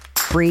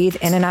 breathe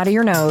in and out of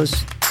your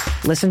nose,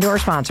 listen to our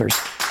sponsors,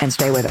 and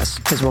stay with us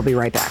because we'll be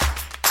right back.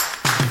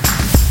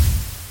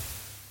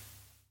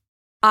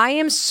 I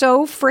am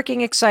so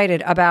freaking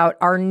excited about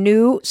our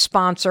new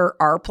sponsor,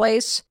 Our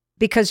Place,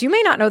 because you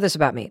may not know this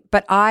about me,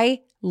 but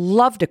I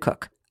love to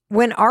cook.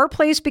 When Our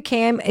Place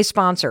became a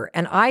sponsor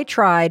and I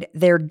tried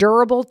their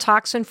durable,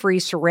 toxin-free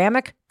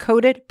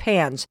ceramic-coated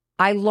pans,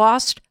 I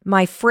lost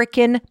my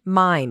freaking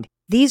mind.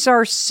 These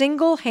are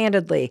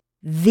single-handedly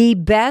the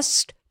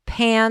best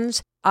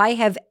pans I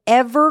have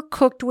ever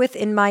cooked with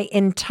in my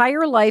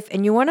entire life.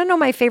 And you want to know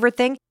my favorite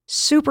thing?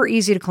 Super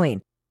easy to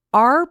clean.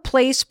 Our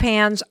Place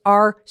pans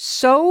are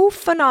so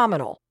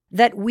phenomenal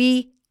that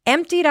we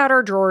emptied out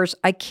our drawers.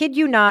 I kid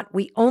you not,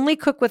 we only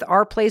cook with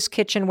Our Place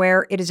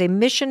Kitchenware. It is a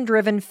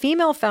mission-driven,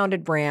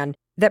 female-founded brand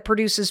that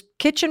produces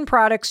kitchen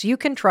products you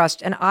can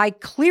trust, and I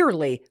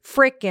clearly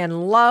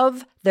freaking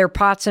love their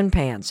pots and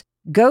pans.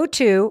 Go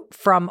to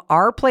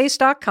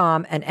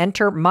FromOurPlace.com and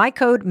enter my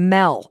code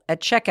MEL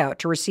at checkout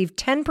to receive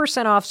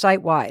 10% off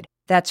site-wide.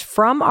 That's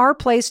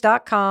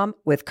FromOurPlace.com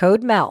with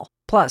code MEL.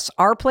 Plus,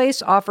 Our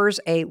Place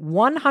offers a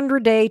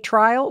 100-day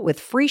trial with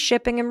free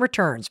shipping and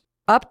returns.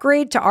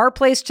 Upgrade to Our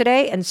Place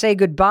today and say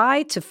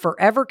goodbye to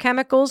forever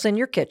chemicals in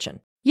your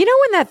kitchen. You know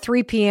when that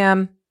 3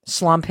 p.m.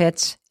 slump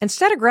hits?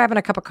 Instead of grabbing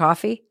a cup of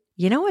coffee,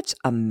 you know what's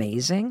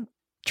amazing?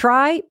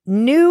 Try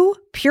new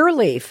Pure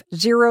Leaf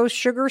Zero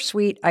Sugar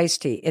Sweet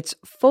Iced Tea. It's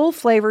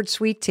full-flavored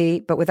sweet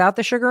tea, but without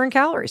the sugar and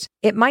calories.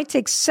 It might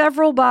take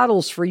several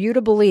bottles for you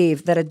to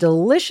believe that a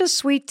delicious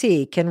sweet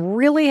tea can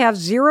really have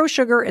zero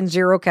sugar and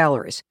 0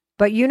 calories.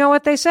 But you know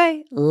what they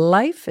say,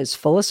 life is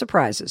full of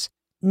surprises.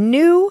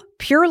 New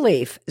Pure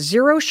Leaf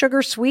Zero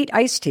Sugar Sweet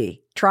Iced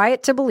Tea. Try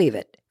it to believe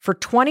it. For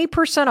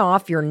 20%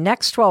 off your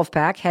next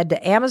 12-pack, head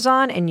to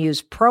Amazon and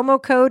use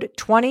promo code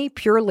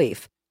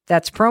 20PureLeaf.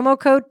 That's promo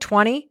code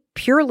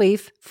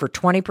 20PureLeaf for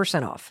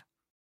 20% off.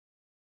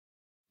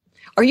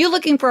 Are you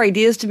looking for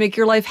ideas to make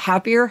your life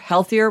happier,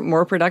 healthier,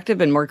 more productive,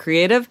 and more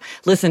creative?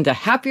 Listen to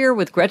Happier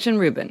with Gretchen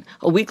Rubin,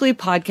 a weekly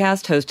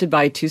podcast hosted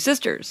by two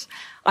sisters.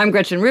 I'm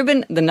Gretchen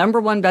Rubin, the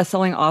 #1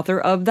 best-selling author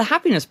of The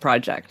Happiness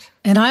Project.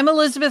 And I'm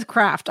Elizabeth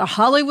Kraft, a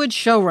Hollywood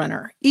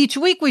showrunner. Each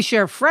week we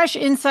share fresh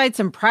insights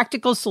and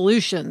practical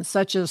solutions,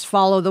 such as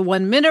follow the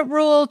 1-minute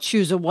rule,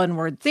 choose a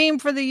one-word theme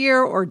for the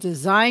year, or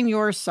design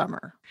your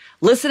summer.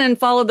 Listen and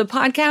follow the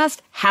podcast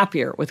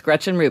Happier with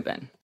Gretchen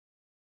Rubin.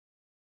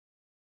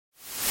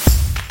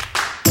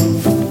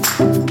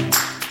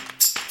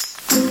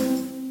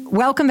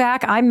 Welcome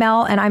back. I'm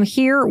Mel, and I'm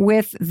here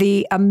with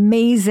the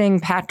amazing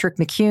Patrick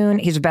McKeown.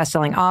 He's a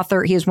best-selling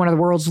author. He is one of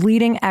the world's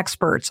leading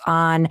experts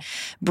on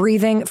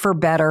breathing for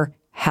better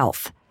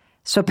health.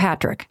 So,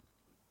 Patrick,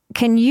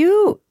 can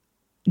you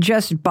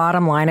just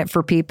bottom line it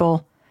for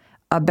people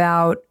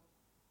about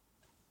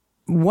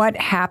what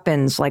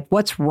happens, like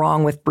what's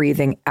wrong with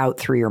breathing out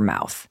through your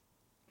mouth?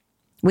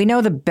 We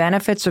know the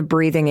benefits of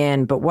breathing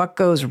in, but what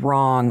goes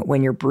wrong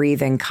when you're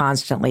breathing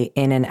constantly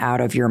in and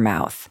out of your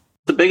mouth?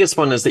 The biggest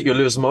one is that you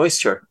lose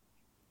moisture.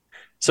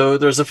 So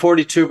there's a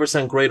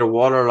 42% greater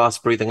water loss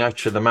breathing out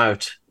through the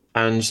mouth.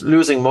 And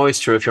losing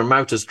moisture, if your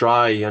mouth is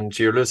dry and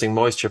you're losing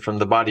moisture from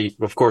the body,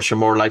 of course, you're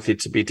more likely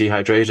to be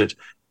dehydrated.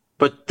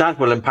 But that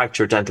will impact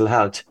your dental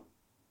health.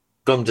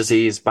 Gum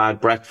disease, bad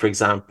breath, for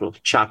example,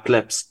 chapped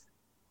lips.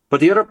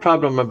 But the other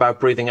problem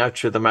about breathing out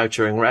through the mouth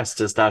during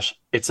rest is that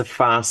it's a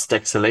fast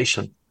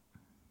exhalation.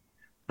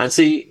 And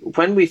see,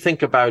 when we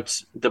think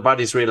about the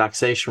body's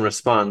relaxation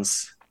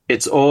response,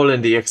 it's all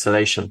in the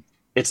exhalation.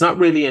 It's not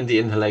really in the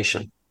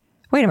inhalation.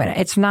 Wait a minute.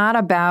 It's not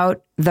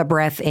about the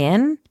breath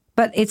in,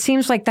 but it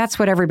seems like that's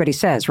what everybody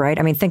says, right?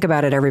 I mean, think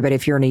about it, everybody,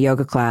 if you're in a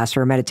yoga class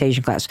or a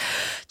meditation class.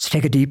 Let's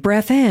take a deep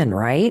breath in,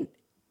 right?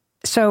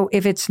 So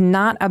if it's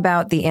not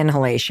about the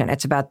inhalation,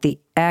 it's about the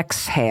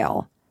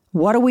exhale.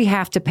 What do we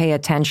have to pay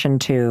attention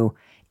to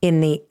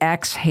in the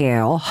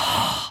exhale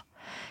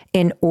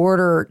in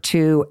order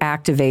to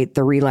activate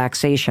the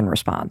relaxation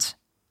response?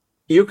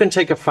 You can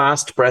take a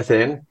fast breath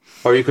in,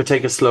 or you could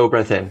take a slow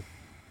breath in.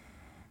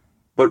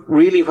 But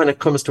really, when it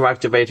comes to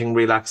activating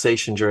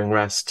relaxation during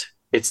rest,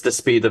 it's the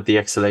speed of the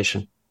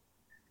exhalation.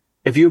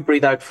 If you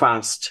breathe out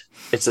fast,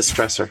 it's a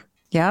stressor.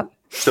 Yep.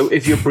 So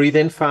if you breathe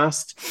in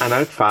fast and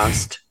out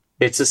fast,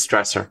 it's a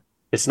stressor.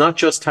 It's not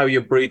just how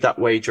you breathe that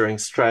way during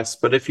stress,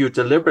 but if you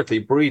deliberately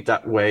breathe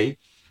that way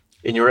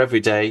in your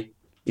everyday,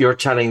 you're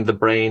telling the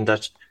brain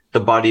that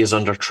the body is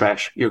under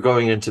threat. You're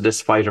going into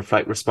this fight or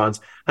flight response.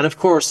 And of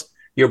course,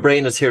 your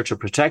brain is here to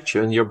protect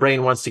you, and your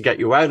brain wants to get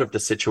you out of the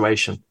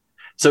situation.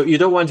 So you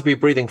don't want to be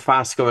breathing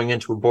fast going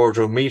into a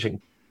boardroom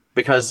meeting,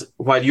 because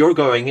while you're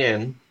going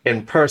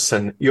in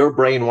person, your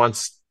brain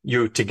wants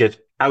you to get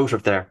out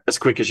of there as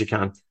quick as you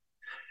can.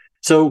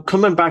 So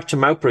coming back to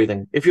mouth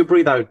breathing, if you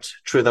breathe out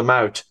through the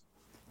mouth,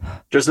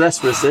 there's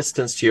less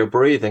resistance to your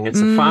breathing. It's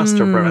a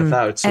faster breath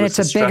out. So and it's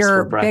a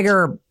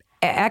bigger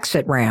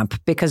exit ramp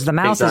because the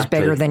mouth is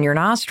bigger than your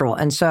nostril.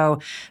 And so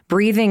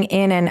breathing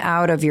in and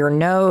out of your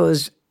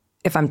nose,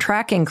 if I'm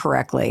tracking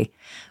correctly,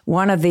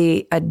 one of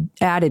the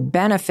added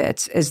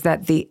benefits is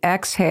that the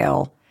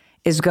exhale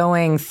is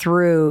going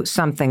through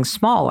something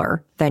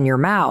smaller than your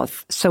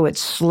mouth, so it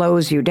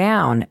slows you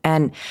down.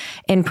 And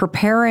in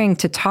preparing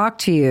to talk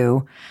to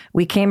you,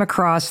 we came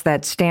across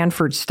that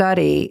Stanford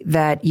study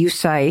that you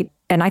cite,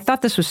 and I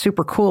thought this was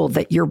super cool,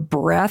 that your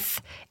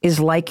breath is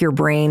like your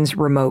brain's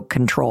remote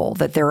control,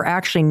 that there are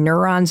actually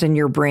neurons in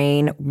your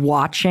brain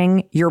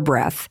watching your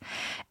breath.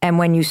 And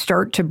when you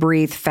start to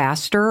breathe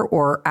faster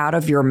or out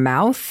of your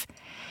mouth,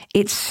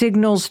 it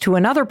signals to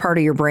another part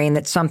of your brain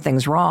that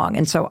something's wrong.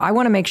 And so I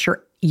want to make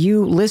sure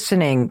you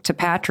listening to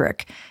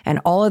Patrick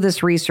and all of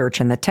this research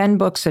and the 10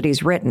 books that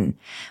he's written,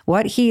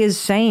 what he is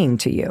saying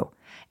to you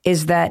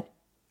is that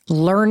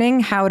learning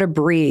how to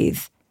breathe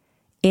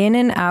in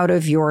and out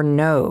of your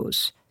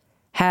nose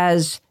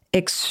has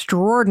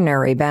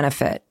extraordinary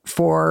benefit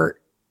for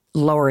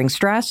lowering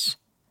stress,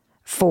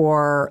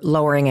 for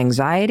lowering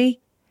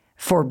anxiety,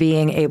 for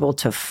being able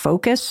to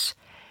focus.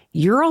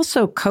 You're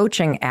also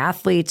coaching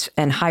athletes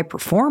and high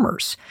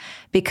performers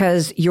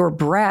because your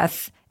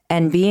breath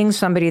and being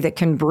somebody that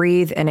can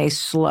breathe in a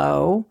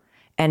slow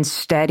and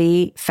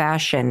steady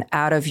fashion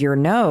out of your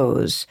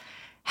nose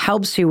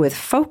helps you with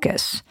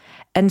focus.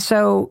 And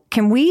so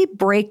can we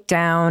break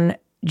down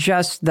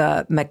just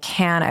the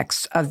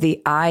mechanics of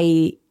the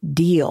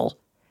ideal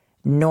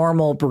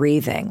normal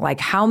breathing?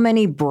 Like how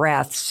many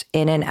breaths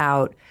in and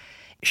out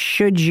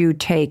should you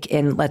take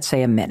in, let's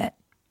say, a minute?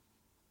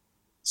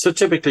 So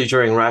typically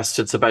during rest,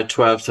 it's about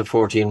 12 to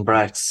 14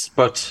 breaths.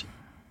 But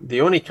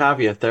the only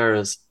caveat there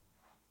is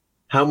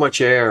how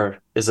much air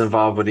is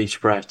involved with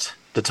each breath,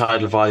 the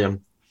tidal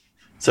volume.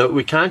 So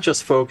we can't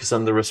just focus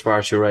on the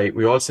respiratory rate.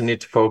 We also need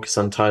to focus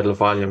on tidal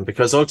volume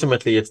because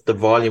ultimately it's the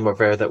volume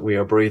of air that we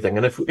are breathing.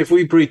 And if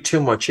we breathe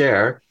too much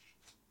air,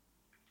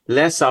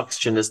 less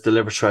oxygen is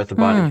delivered throughout the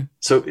body.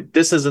 So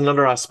this is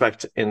another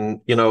aspect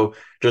in,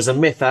 there's a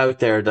myth out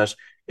there that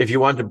if you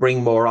want to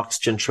bring more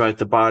oxygen throughout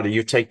the body,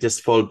 you take this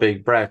full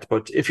big breath.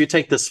 But if you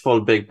take this full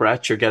big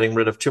breath, you're getting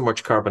rid of too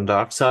much carbon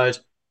dioxide.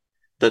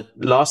 The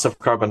loss of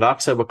carbon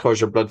dioxide will cause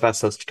your blood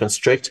vessels to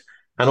constrict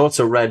and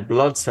also red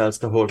blood cells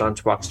to hold on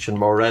to oxygen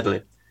more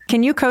readily.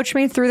 Can you coach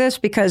me through this?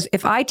 Because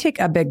if I take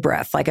a big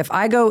breath, like if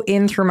I go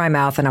in through my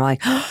mouth and I'm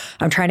like,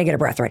 I'm trying to get a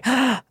breath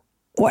right.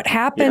 What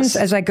happens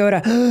as I go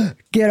to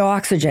get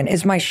oxygen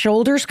is my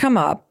shoulders come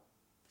up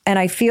and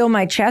I feel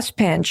my chest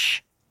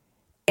pinch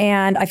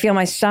and I feel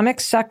my stomach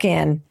suck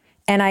in.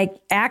 And I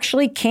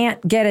actually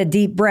can't get a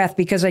deep breath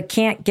because I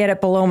can't get it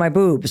below my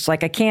boobs.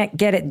 Like I can't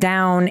get it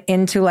down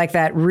into like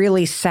that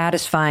really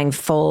satisfying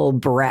full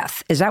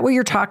breath. Is that what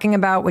you're talking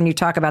about when you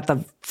talk about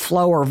the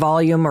flow or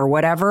volume or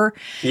whatever?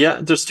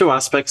 Yeah, there's two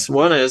aspects.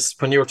 One is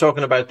when you were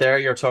talking about there,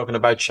 you're talking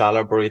about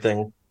shallow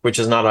breathing, which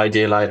is not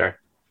ideal either.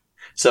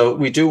 So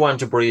we do want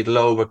to breathe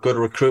low with good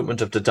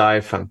recruitment of the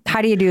diaphragm.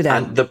 How do you do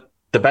that? And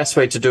the best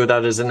way to do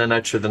that is in and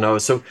out through the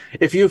nose. So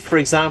if you, for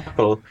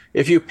example,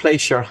 if you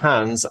place your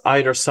hands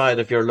either side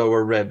of your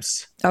lower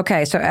ribs.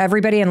 Okay. So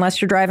everybody,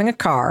 unless you're driving a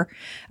car,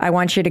 I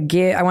want you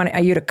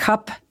to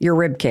cup your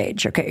rib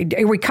cage. Okay.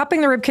 Are we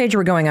cupping the rib cage or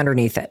are we going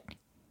underneath it?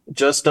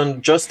 Just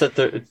at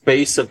the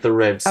base of the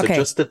ribs. Okay. So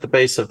just at the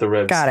base of the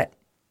ribs. Got it.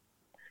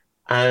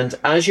 And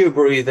as you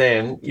breathe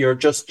in, you're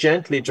just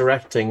gently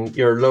directing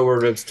your lower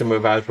ribs to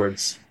move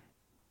outwards.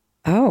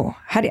 Oh,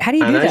 how do you do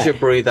that? And as you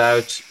breathe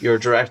out, you're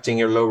directing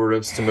your lower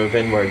ribs to move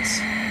inwards.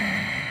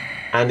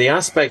 And the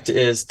aspect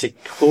is to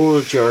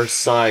hold your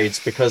sides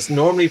because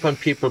normally when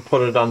people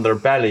put it on their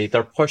belly,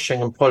 they're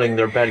pushing and pulling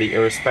their belly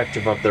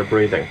irrespective of their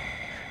breathing.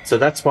 So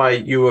that's why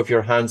you have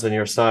your hands on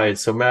your sides.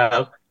 So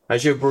Mel,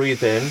 as you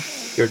breathe in,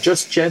 you're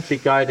just gently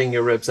guiding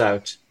your ribs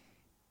out.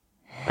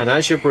 And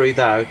as you breathe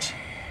out,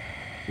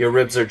 your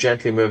ribs are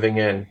gently moving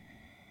in.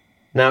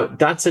 Now,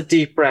 that's a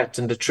deep breath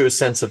in the true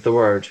sense of the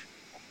word.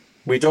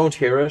 We don't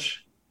hear it.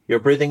 You're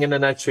breathing in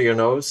and out through your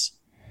nose,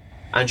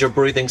 and you're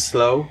breathing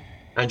slow,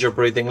 and you're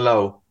breathing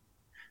low.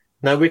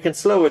 Now, we can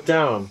slow it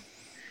down.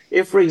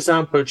 If, for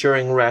example,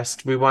 during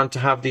rest, we want to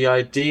have the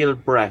ideal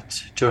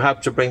breath to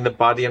help to bring the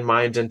body and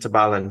mind into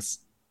balance,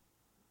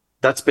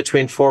 that's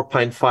between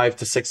 4.5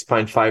 to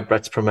 6.5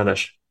 breaths per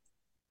minute.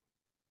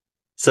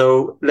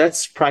 So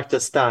let's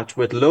practice that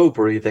with low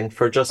breathing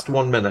for just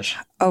 1 minute.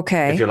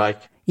 Okay. If you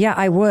like. Yeah,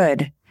 I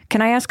would.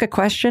 Can I ask a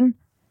question?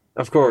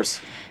 Of course.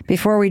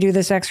 Before we do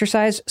this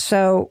exercise.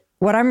 So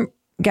what I'm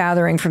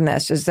gathering from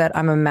this is that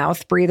I'm a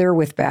mouth breather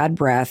with bad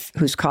breath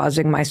who's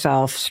causing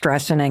myself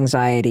stress and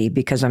anxiety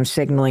because I'm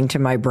signaling to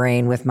my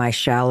brain with my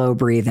shallow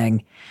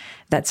breathing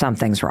that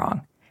something's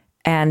wrong.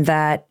 And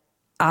that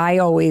I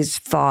always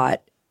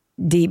thought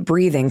deep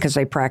breathing, because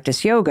I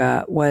practice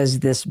yoga, was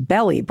this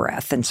belly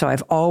breath. And so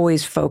I've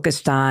always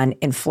focused on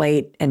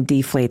inflate and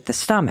deflate the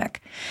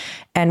stomach.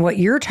 And what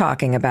you're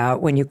talking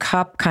about when you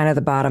cup kind of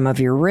the bottom of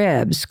your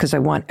ribs, because I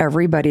want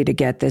everybody to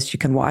get this, you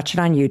can watch it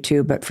on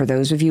YouTube, but for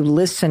those of you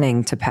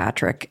listening to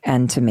Patrick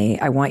and to me,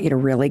 I want you to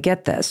really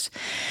get this,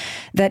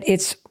 that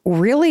it's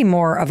really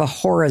more of a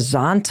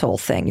horizontal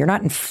thing. You're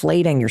not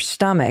inflating your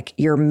stomach.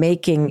 You're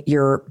making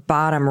your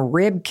bottom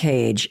rib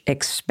cage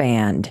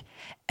expand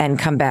and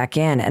come back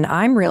in. And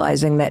I'm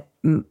realizing that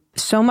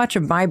so much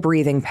of my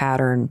breathing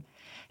pattern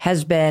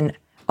has been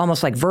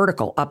almost like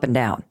vertical, up and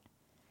down.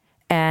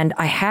 And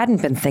I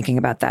hadn't been thinking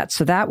about that.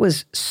 So that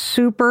was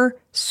super,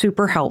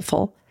 super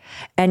helpful.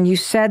 And you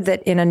said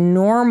that in a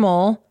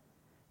normal,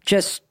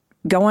 just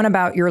going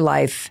about your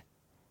life,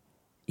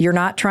 you're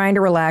not trying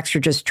to relax.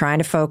 You're just trying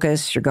to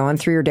focus. You're going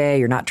through your day.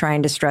 You're not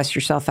trying to stress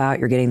yourself out.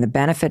 You're getting the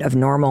benefit of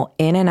normal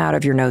in and out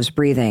of your nose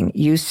breathing.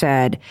 You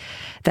said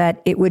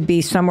that it would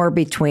be somewhere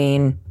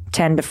between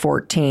 10 to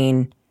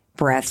 14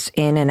 breaths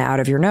in and out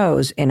of your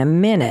nose in a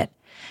minute.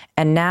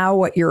 And now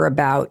what you're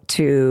about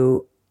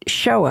to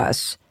show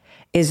us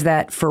is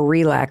that for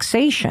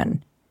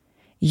relaxation,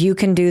 you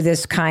can do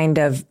this kind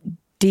of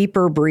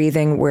deeper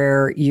breathing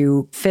where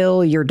you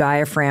fill your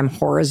diaphragm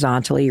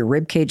horizontally, your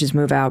rib cages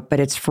move out, but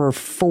it's for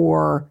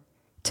 4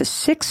 to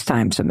 6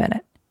 times a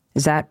minute.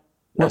 Is that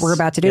what we're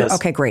about to do? Yes.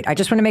 Okay, great. I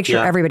just want to make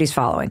sure everybody's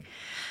following.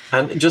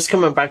 And just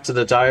coming back to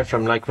the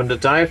diaphragm, like when the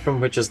diaphragm,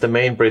 which is the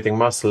main breathing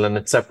muscle, and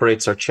it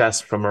separates our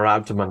chest from our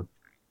abdomen.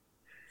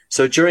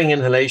 So during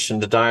inhalation,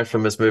 the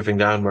diaphragm is moving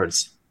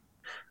downwards.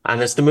 And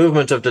it's the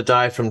movement of the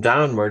diaphragm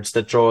downwards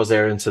that draws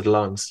air into the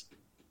lungs.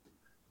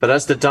 But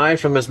as the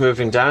diaphragm is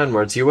moving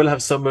downwards, you will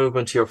have some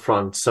movement to your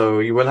front. So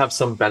you will have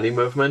some belly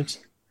movement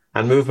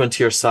and movement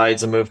to your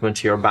sides and movement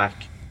to your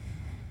back.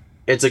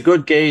 It's a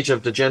good gauge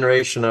of the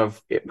generation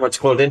of what's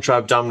called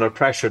intra-abdominal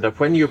pressure, that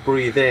when you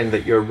breathe in,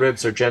 that your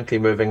ribs are gently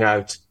moving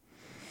out.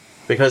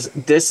 Because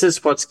this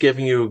is what's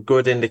giving you a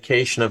good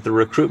indication of the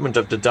recruitment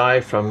of the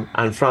diaphragm,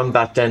 and from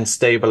that then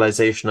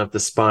stabilization of the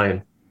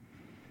spine.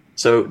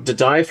 So the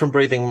diaphragm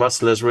breathing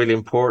muscle is really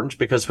important,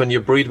 because when you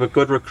breathe with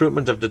good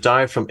recruitment of the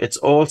diaphragm, it's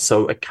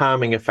also a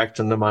calming effect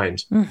on the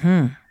mind.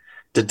 Mm-hmm.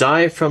 The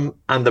diaphragm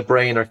and the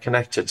brain are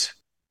connected.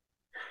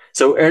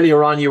 So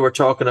earlier on, you were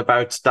talking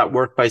about that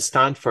work by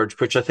Stanford,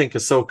 which I think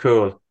is so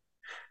cool,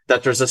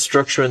 that there's a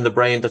structure in the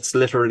brain that's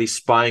literally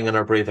spying on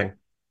our breathing.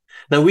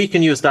 Now, we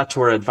can use that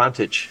to our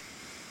advantage.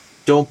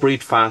 Don't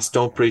breathe fast,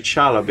 don't breathe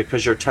shallow,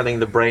 because you're telling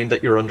the brain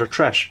that you're under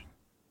threat.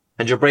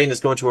 And your brain is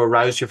going to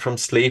arouse you from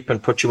sleep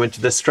and put you into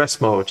this stress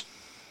mode.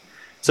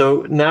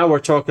 So now we're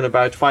talking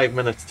about 5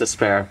 minutes to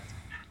spare.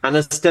 And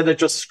instead of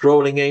just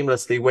scrolling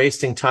aimlessly,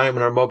 wasting time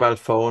on our mobile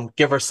phone,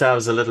 give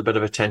ourselves a little bit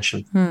of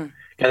attention.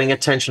 Getting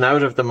attention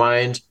out of the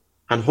mind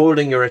and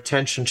holding your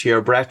attention to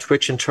your breath,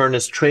 which in turn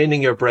is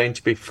training your brain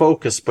to be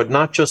focused, but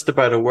not just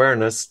about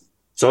awareness.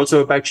 It's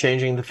also about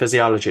changing the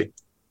physiology.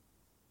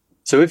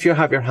 So if you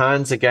have your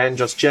hands again,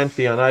 just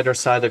gently on either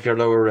side of your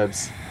lower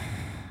ribs.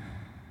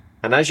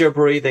 And as you're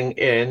breathing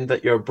in,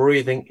 that you're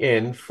breathing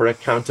in for a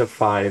count of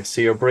 5.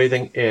 So you're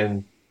breathing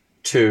in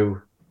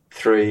 2,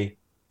 3,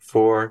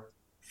 4,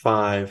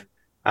 5,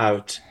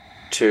 out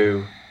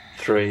 2,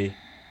 3,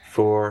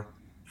 4,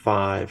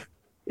 5,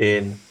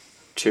 in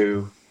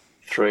 2,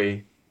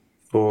 3,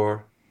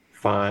 4,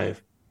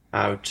 5,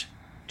 out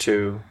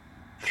 2,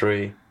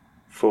 3,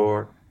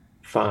 4,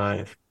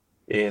 5,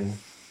 in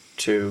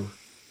 2,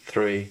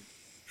 3,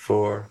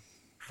 4,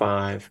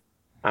 5,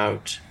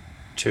 out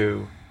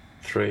 2,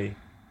 3,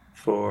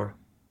 4,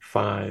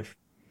 5,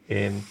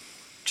 in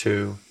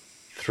 2,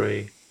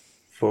 3,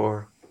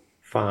 4,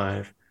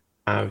 5,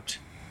 out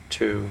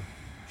 2,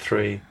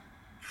 3,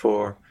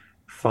 4,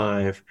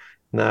 5.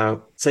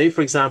 Now, say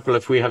for example,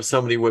 if we have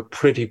somebody with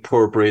pretty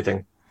poor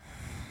breathing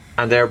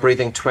and they're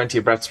breathing 20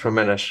 breaths per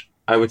minute,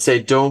 I would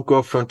say don't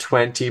go from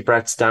 20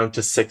 breaths down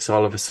to 6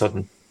 all of a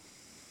sudden.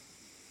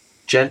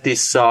 Gently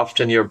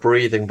soften your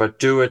breathing,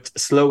 but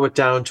slow it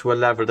down to a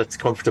level that's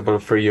comfortable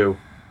for you.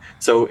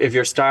 So if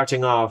you're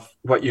starting off,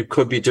 what you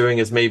could be doing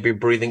is maybe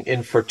breathing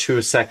in for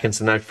 2 seconds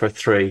and out for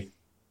 3.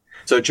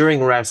 So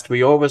during rest,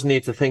 we always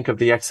need to think of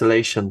the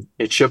exhalation.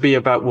 It should be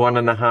about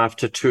 1.5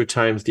 to 2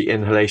 times the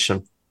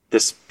inhalation,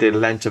 the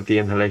length of the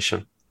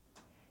inhalation.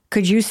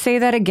 Could you say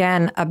that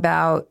again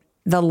about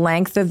the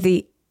length of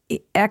the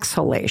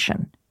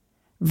exhalation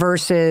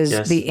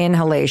versus the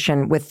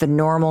inhalation with the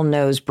normal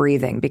nose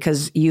breathing?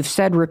 Because you've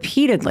said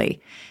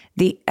repeatedly,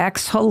 the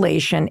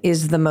exhalation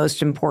is the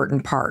most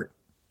important part.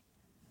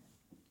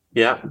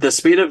 Yeah, the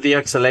speed of the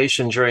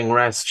exhalation during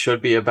rest should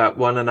be about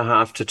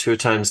 1.5 to 2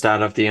 times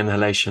that of the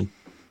inhalation.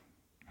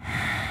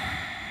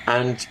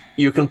 And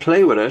you can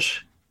play with it.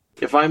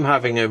 If I'm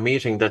having a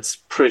meeting that's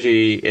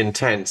pretty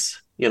intense,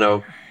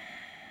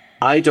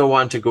 I don't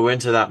want to go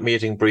into that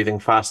meeting breathing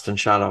fast and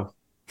shallow.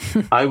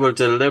 I will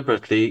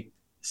deliberately,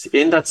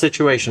 in that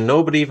situation,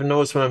 nobody even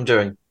knows what I'm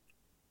doing.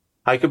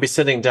 I could be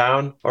sitting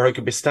down or I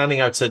could be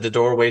standing outside the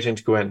door waiting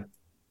to go in.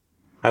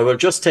 I will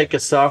just take a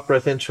soft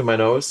breath in through my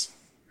nose.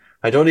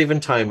 I don't even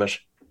time it.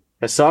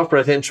 a soft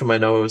breath in through my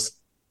nose,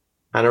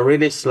 and a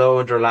really slow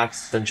and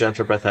relaxed and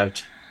gentle breath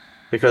out.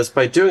 Because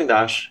by doing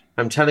that,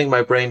 I'm telling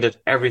my brain that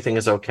everything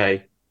is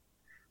okay.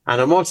 And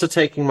I'm also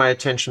taking my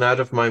attention out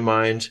of my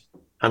mind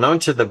and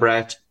onto the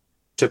breath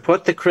to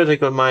put the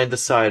critical mind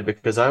aside,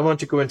 because I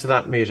want to go into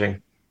that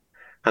meeting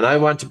and I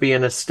want to be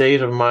in a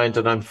state of mind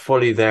that I'm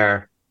fully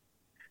there,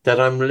 that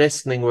I'm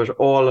listening with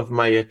all of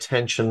my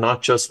attention,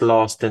 not just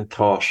lost in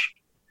thought.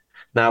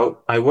 Now,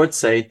 I would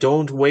say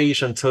don't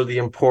wait until the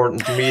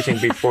important meeting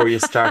before you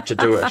start to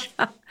do it.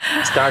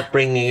 Start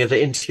bringing it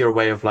into your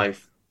way of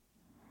life.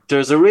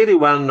 There's a really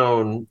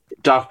well-known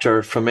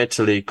doctor from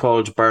Italy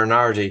called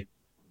Bernardi,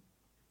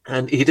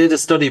 and he did a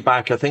study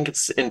back, I think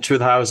it's in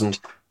 2000.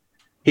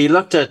 He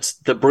looked at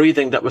the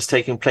breathing that was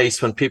taking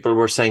place when people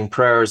were saying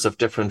prayers of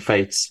different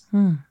faiths.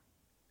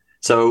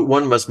 So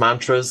one was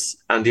mantras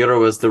and the other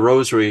was the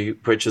rosary,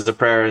 which is a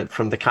prayer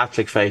from the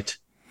Catholic faith.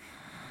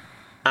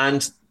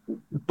 And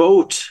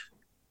both,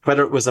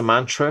 whether it was a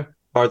mantra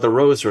or the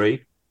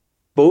rosary,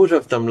 both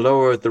of them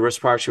lowered the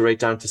respiratory rate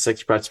down to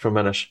 6 breaths per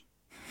minute.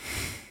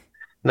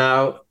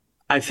 Now,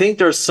 I think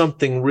there's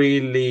something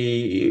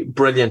really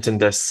brilliant in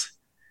this,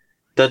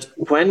 that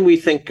when we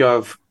think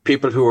of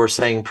people who are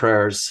saying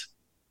prayers,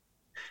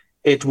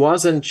 it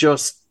wasn't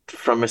just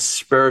from a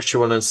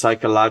spiritual and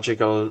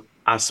psychological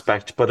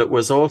aspect, but it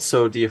was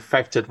also the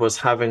effect it was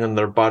having on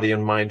their body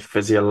and mind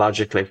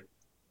physiologically.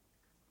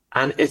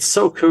 And it's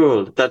so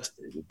cool that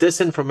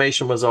this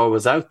information was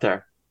always out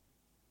there.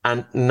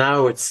 And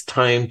now it's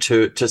time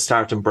to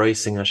start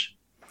embracing it.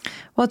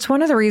 Well, it's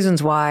one of the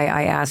reasons why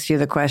I asked you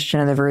the question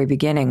in the very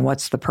beginning,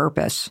 what's the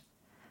purpose?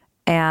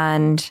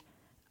 And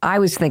I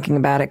was thinking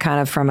about it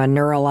kind of from a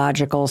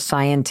neurological,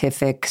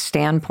 scientific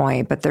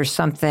standpoint, but there's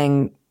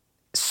something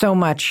so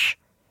much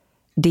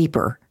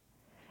deeper,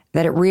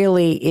 that it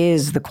really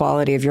is the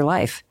quality of your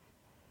life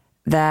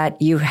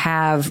that you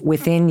have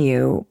within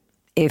you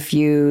if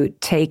you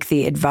take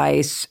the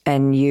advice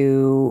and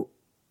you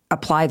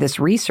apply this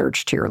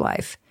research to your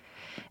life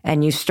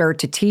and you start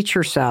to teach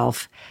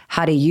yourself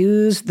how to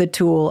use the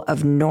tool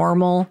of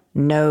normal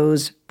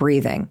nose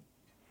breathing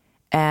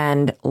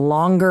and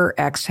longer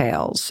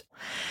exhales,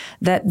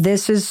 that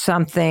this is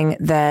something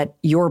that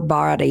your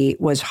body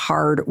was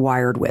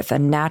hardwired with, a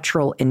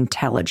natural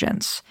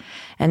intelligence.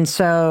 And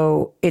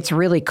so it's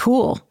really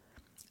cool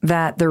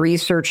that the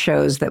research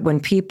shows that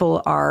when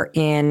people are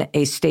in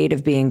a state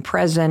of being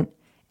present,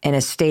 in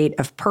a state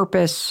of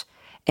purpose,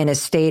 in a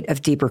state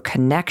of deeper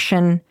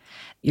connection,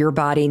 your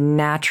body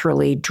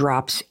naturally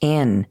drops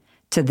in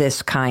to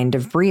this kind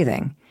of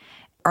breathing.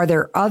 Are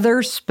there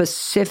other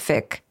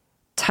specific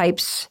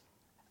types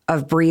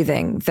of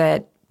breathing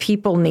that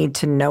people need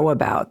to know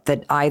about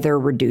that either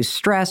reduce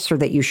stress or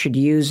that you should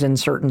use in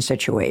certain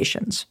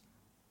situations?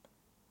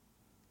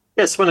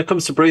 Yes, when it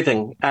comes to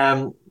breathing,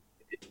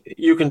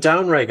 you can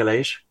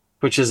downregulate,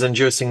 which is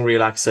inducing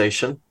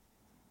relaxation,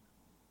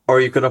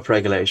 or you can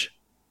upregulate.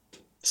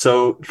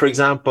 So, for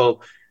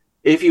example,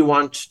 if you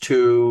want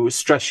to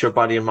stress your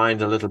body and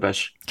mind a little bit,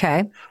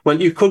 okay, well,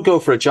 you could go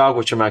for a jog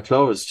with your mouth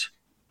closed.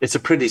 It's a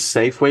pretty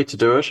safe way to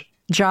do it.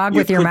 Jog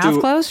with your mouth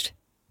closed?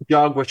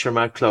 Jog with your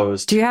mouth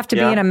closed. Do you have to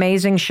be in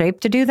amazing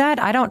shape to do that?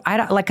 I don't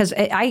like, because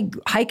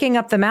hiking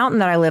up the mountain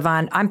that I live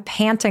on, I'm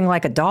panting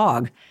like a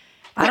dog.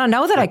 I don't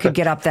know that I could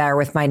get up there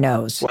with my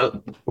nose.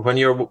 Well, when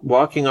you're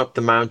walking up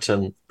the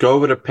mountain, go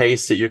with a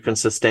pace that you can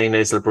sustain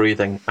nasal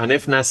breathing. And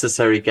if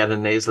necessary, get a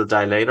nasal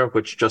dilator,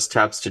 which just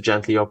helps to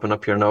gently open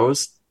up your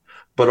nose.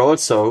 But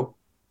also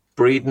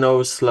breathe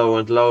nose slow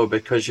and low,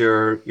 because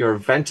your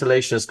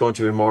ventilation is going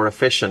to be more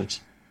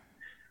efficient.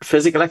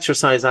 Physical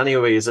exercise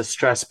anyway is a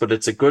stress, but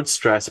it's a good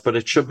stress, but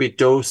it should be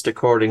dosed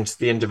according to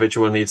the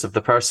individual needs of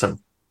the person.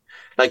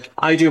 Like,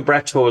 I do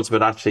breath holds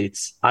with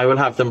athletes. I will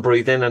have them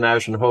breathe in and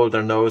out and hold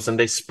their nose, and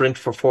they sprint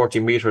for 40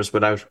 meters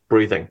without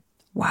breathing.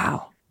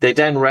 Wow. They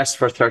then rest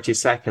for 30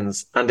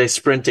 seconds and they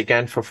sprint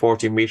again for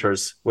 40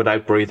 meters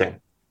without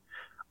breathing.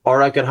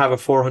 Or I could have a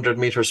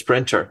 400-meter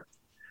sprinter.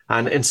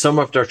 And in some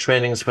of their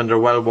trainings, when they're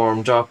well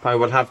warmed up, I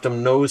will have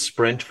them nose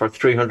sprint for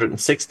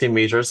 360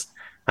 meters,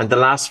 and the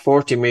last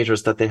 40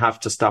 meters that they have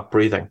to stop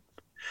breathing.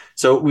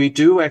 So we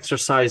do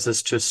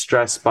exercises to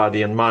stress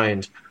body and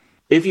mind.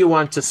 If you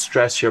want to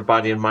stress your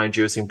body and mind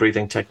using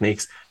breathing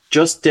techniques,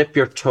 just dip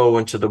your toe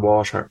into the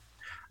water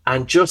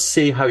and just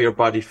see how your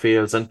body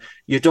feels. And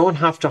you don't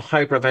have to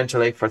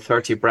hyperventilate for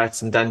 30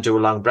 breaths and then do a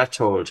long breath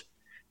hold.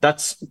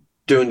 That's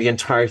doing the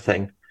entire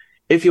thing.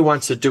 If you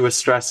want to do a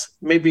stress,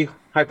 maybe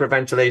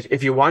hyperventilate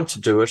if you want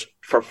to do it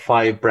for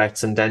 5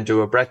 breaths and then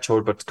do a breath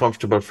hold, but it's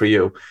comfortable for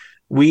you.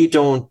 We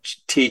don't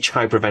teach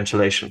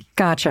hyperventilation.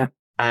 Gotcha.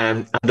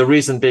 And the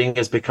reason being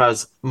is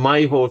because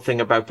my whole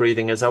thing about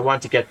breathing is I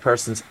want to get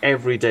persons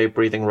everyday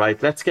breathing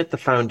right. Let's get the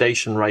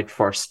foundation right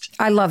first.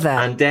 I love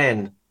that. And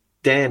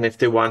then if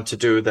they want to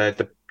do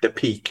the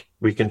peak,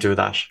 we can do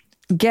that.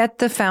 Get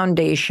the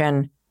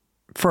foundation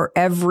for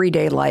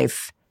everyday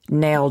life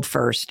nailed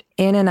first,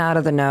 in and out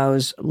of the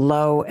nose,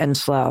 low and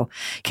slow.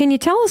 Can you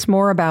tell us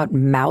more about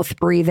mouth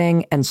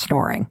breathing and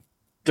snoring?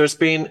 there's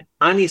been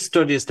any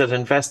studies that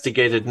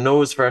investigated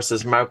nose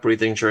versus mouth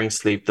breathing during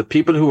sleep, the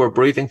people who were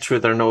breathing through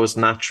their nose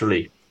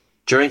naturally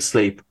during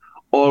sleep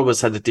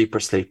always had a deeper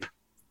sleep.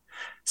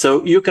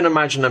 So you can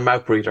imagine a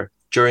mouth breather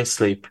during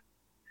sleep.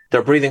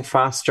 They're breathing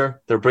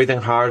faster, they're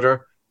breathing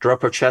harder, they're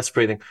upper chest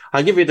breathing.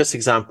 I'll give you this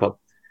example.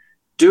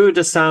 Do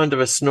the sound of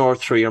a snore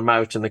through your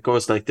mouth and it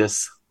goes like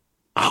this.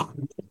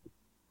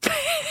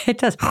 It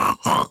does.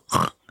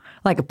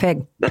 Like a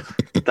pig.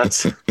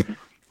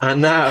 And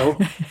now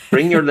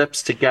bring your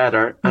lips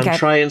together and Okay.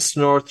 try and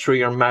snore through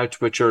your mouth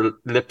with your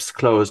lips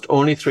closed.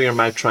 Only through your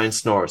mouth try and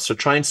snore. So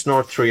try and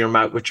snore through your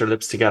mouth with your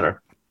lips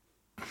together.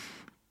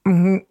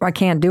 I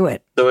can't do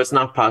it. So it's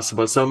not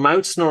possible. So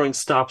mouth snoring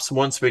stops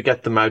once we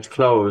get the mouth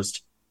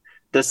closed.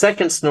 The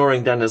second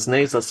snoring then is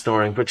nasal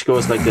snoring, which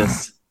goes like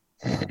this.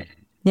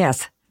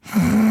 Yes.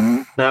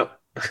 Now,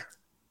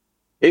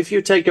 if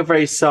you take a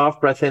very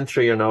soft breath in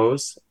through your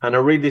nose and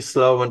a really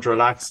slow and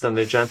relaxed and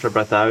a gentle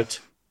breath out,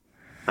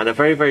 and a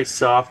very, very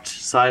soft,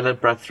 silent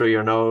breath through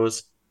your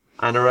nose,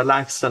 and a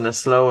relaxed and a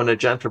slow and a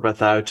gentle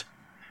breath out,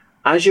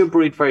 as you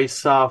breathe very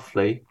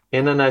softly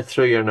in and out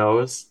through your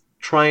nose,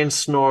 try and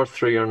snore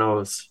through your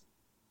nose.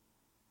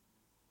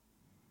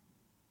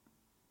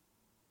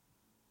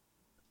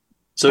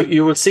 So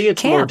you will see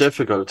it's more Can't.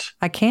 difficult.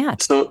 I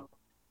can't. So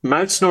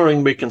mouth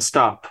snoring we can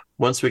stop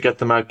once we get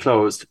the mouth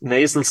closed.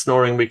 Nasal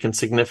snoring we can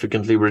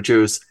significantly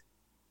reduce.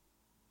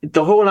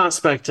 The whole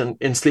aspect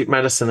in sleep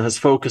medicine has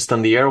focused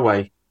on the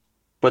airway,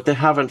 but they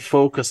haven't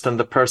focused on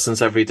the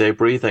person's everyday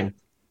breathing.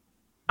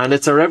 And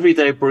it's our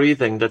everyday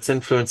breathing that's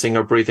influencing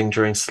our breathing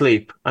during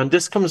sleep. And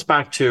this comes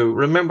back to,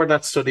 remember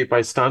that study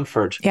by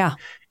Stanford? Yeah.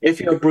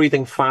 If you're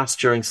breathing fast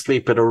during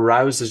sleep, it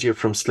arouses you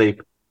from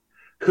sleep.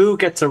 Who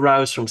gets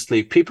aroused from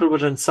sleep? People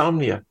with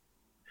insomnia.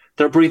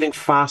 They're breathing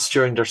fast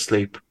during their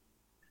sleep.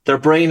 Their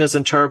brain is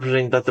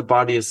interpreting that the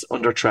body is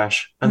under threat,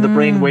 and the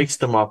brain wakes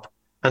them up.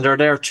 And they're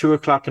there 2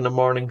 o'clock in the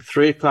morning,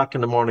 3 o'clock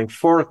in the morning,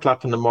 4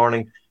 o'clock in the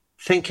morning,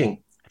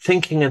 thinking.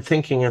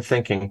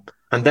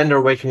 And then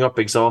they're waking up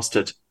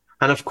exhausted.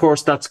 And of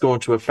course, that's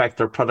going to affect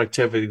their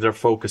productivity, their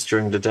focus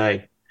during the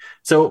day.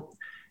 So,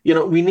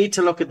 we need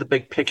to look at the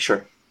big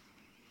picture.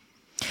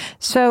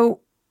 So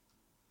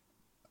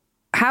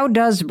how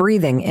does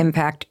breathing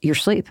impact your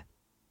sleep?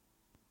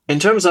 In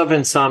terms of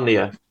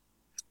insomnia,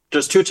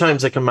 there's 2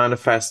 times it can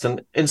manifest,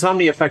 and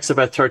insomnia affects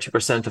about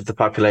 30% of the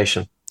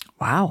population,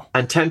 Wow.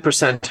 and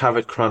 10% have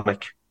it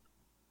chronic.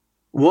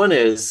 One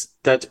is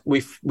that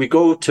we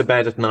go to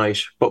bed at night,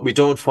 but we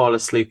don't fall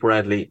asleep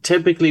readily.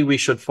 Typically, we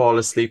should fall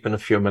asleep in a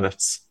few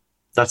minutes.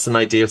 That's an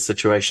ideal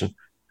situation.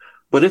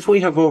 But if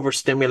we have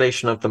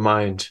overstimulation of the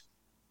mind,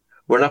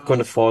 we're not going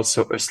to fall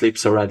asleep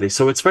so readily.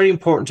 So it's very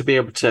important to be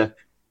able to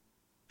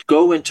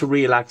go into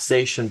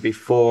relaxation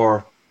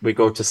before we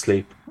go to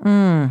sleep.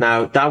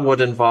 Now, that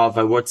would involve,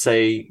 I would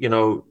say,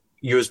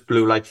 use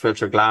blue light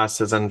filter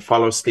glasses and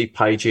follow sleep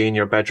hygiene.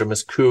 Your bedroom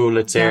is cool,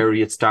 it's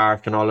airy, it's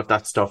dark, and all of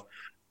that stuff.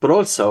 But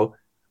also,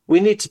 we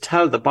need to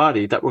tell the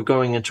body that we're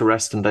going into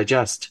rest and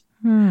digest.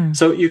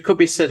 So you could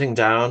be sitting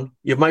down,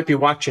 you might be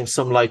watching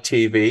some light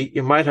TV,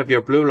 you might have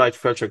your blue light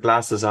filter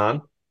glasses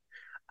on.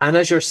 And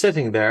as you're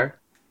sitting there,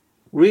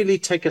 really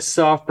take a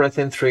soft breath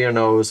in through your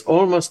nose,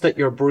 almost that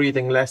you're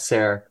breathing less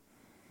air.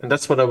 And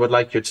that's what I would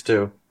like you to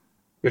do.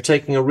 You're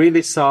taking a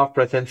really soft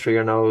breath in through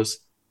your nose,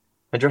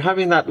 and you're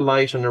having that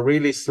light and a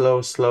really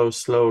slow,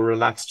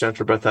 relaxed,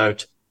 gentle breath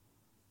out.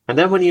 And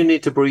then when you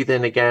need to breathe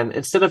in again,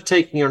 instead of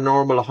taking your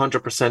normal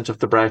 100% of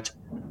the breath,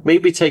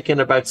 maybe take in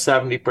about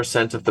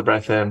 70% of the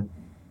breath in.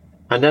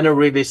 And then a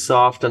really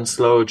soft and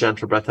slow,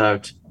 gentle breath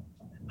out.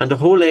 And the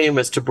whole aim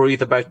is to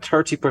breathe about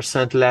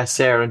 30% less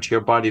air into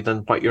your body than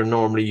what you're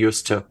normally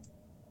used to.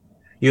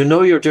 You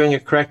know you're doing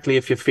it correctly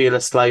if you feel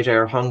a slight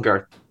air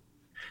hunger.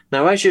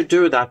 Now, as you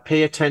do that,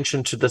 pay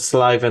attention to the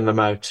saliva in the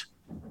mouth.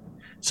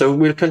 So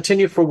we'll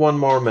continue for 1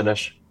 more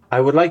minute. I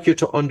would like you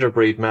to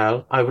underbreathe,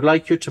 Mel. I would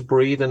like you to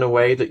breathe in a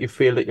way that you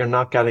feel that you're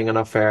not getting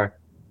enough air.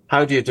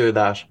 How do you do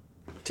that?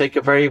 Take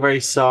a very, very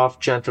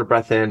soft, gentle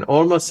breath in,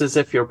 almost as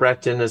if your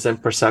breath in is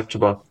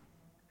imperceptible.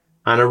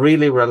 And a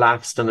really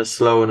relaxed and a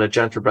slow and a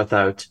gentle breath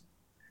out.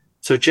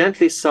 So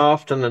gently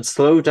soften and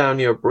slow down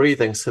your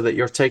breathing so that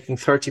you're taking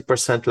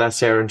 30%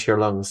 less air into your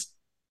lungs.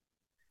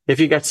 If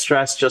you get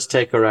stressed, just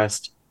take a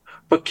rest.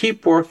 But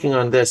keep working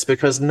on this,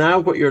 because now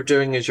what you're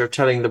doing is you're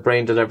telling the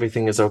brain that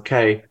everything is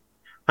okay.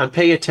 And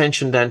pay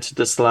attention then to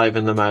the saliva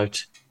in the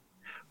mouth.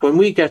 When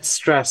we get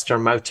stressed, our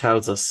mouth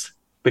tells us,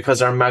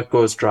 because our mouth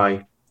goes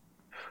dry.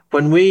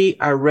 When we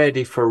are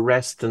ready for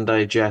rest and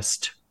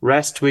digest,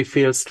 rest we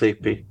feel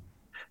sleepy.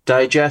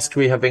 Digest,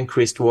 we have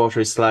increased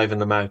watery saliva in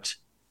the mouth.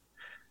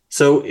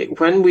 So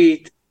when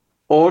we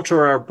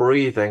alter our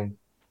breathing,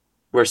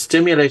 we're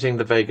stimulating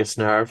the vagus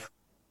nerve,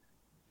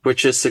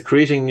 which is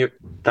secreting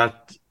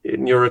that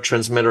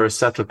neurotransmitter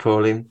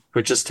acetylcholine,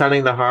 which is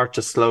telling the heart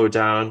to slow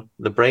down.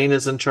 The brain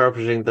is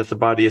interpreting that the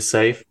body is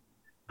safe.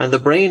 And the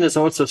brain is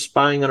also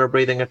spying on our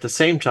breathing at the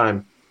same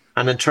time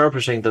and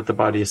interpreting that the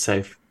body is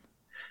safe.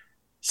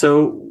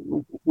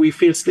 So we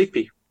feel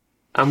sleepy.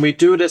 And we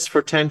do this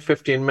for 10,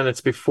 15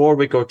 minutes before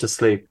we go to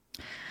sleep.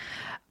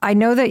 I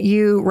know that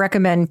you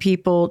recommend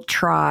people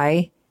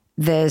try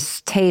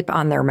this tape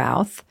on their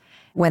mouth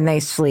when they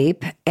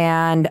sleep,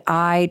 and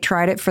I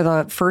tried it for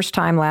the first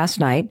time last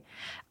night.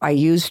 I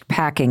used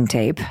packing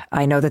tape.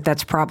 I know that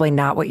that's probably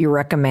not what you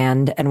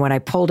recommend. And when I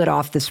pulled it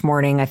off this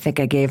morning, I think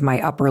I gave my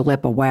upper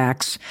lip a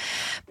wax.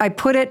 I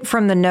put it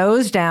from the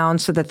nose down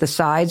so that the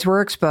sides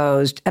were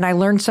exposed, and I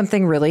learned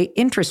something really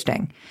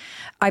interesting.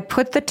 I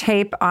put the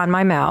tape on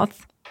my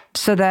mouth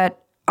so that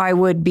I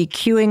would be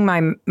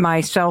cueing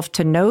myself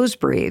to nose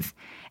breathe,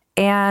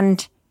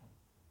 and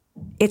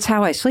it's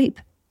how I sleep.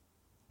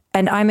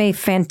 And I'm a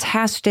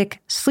fantastic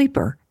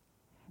sleeper.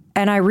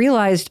 And I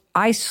realized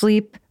I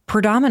sleep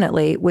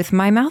predominantly with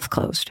my mouth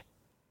closed.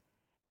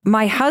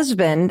 My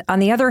husband, on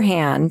the other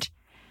hand,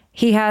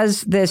 he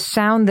has this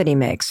sound that he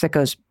makes that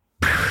goes,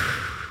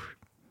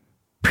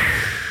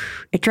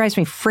 it drives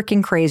me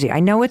freaking crazy. I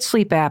know it's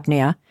sleep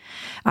apnea.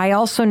 I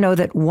also know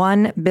that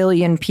 1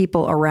 billion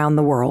people around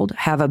the world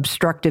have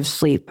obstructive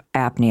sleep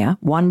apnea,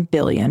 1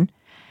 billion.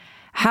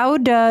 How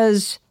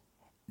does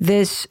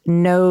this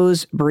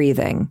nose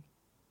breathing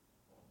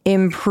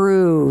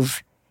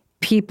improve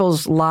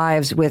people's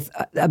lives with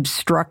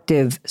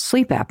obstructive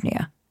sleep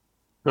apnea?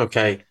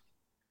 Okay.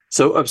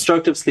 So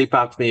obstructive sleep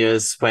apnea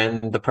is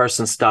when the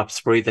person stops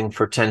breathing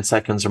for 10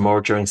 seconds or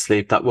more during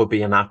sleep. That would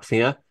be an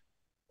apnea.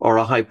 Or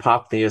a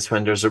hypopnea is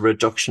when there's a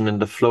reduction in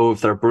the flow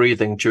of their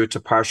breathing due to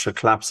partial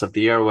collapse of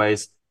the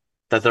airways,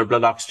 that their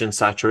blood oxygen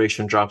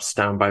saturation drops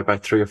down by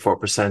about 3 or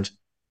 4%.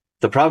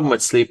 The problem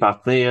with sleep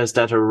apnea is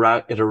that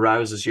it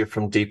arouses you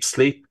from deep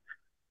sleep,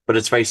 but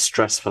it's very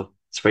stressful.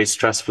 It's very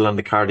stressful on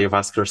the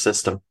cardiovascular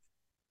system.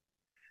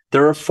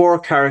 There are 4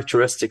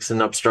 characteristics in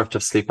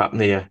obstructive sleep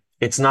apnea.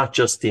 It's not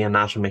just the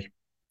anatomy.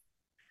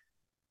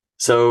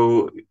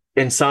 So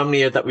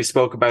insomnia that we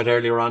spoke about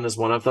earlier on is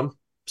one of them.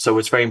 So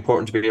it's very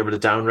important to be able to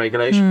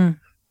downregulate.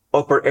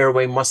 Upper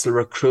airway muscle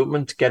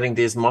recruitment, getting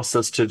these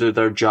muscles to do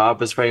their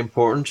job is very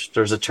important.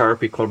 There's a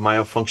therapy called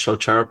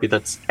myofunctional therapy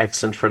that's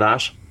excellent for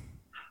that.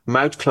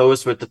 Mouth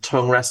closed with the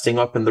tongue resting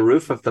up in the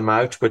roof of the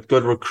mouth with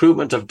good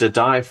recruitment of the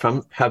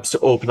diaphragm helps to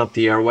open up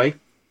the airway.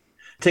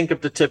 Think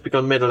of the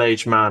typical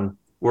middle-aged man.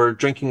 We're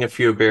drinking a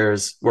few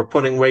beers. We're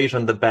putting weight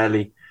on the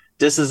belly.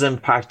 This is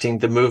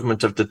impacting the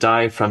movement of the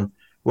diaphragm.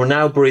 We're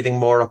now breathing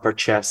more up our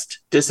chest.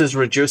 This is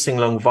reducing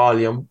lung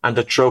volume and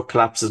the throat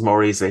collapses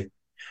more easily.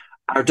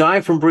 Our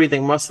diaphragm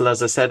breathing muscle,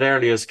 as I said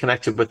earlier, is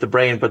connected with the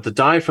brain, but the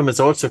diaphragm is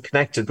also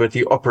connected with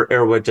the upper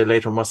airway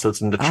dilator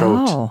muscles in the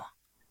throat. Oh.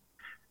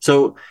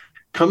 So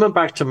coming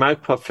back to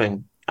mouth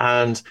puffing,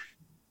 and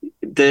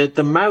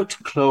the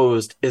mouth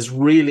closed is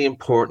really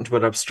important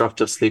with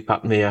obstructive sleep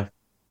apnea.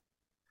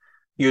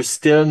 You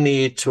still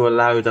need to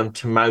allow them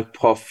to mouth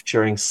puff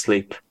during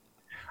sleep.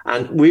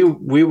 And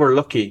we were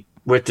lucky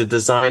with the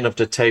design of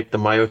the tape, the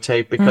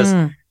MyoTape, because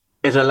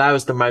it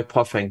allows the mouth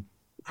puffing.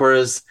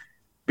 Whereas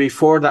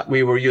before that,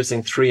 we were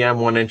using 3M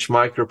 1-inch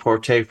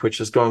micropore tape, which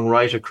is going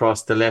right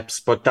across the lips,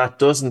 but that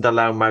doesn't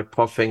allow mouth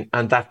puffing,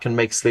 and that can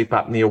make sleep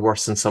apnea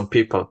worse in some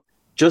people.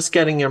 Just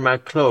getting your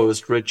mouth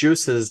closed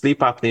reduces sleep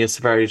apnea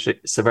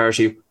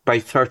severity by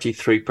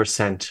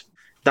 33%.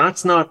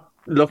 That's not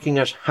looking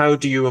at how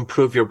do you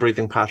improve your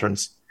breathing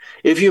patterns.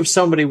 If you have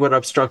somebody with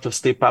obstructive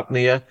sleep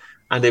apnea,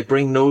 and they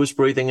bring nose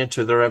breathing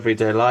into their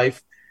everyday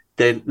life,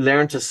 they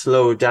learn to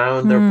slow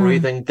down their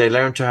breathing. They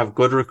learn to have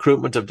good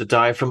recruitment of the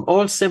diaphragm.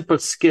 All simple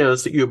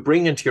skills that you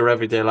bring into your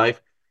everyday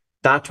life,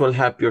 that will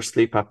help your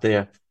sleep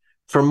apnea.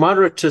 For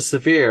moderate to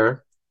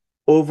severe,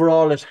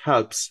 overall it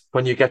helps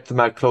when you get the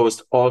mouth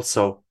closed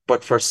also.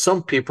 But for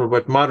some people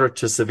with moderate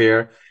to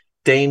severe,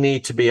 they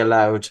need to be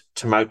allowed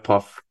to mouth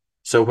puff.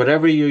 So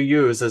whatever you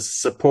use as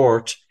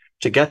support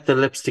to get the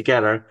lips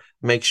together,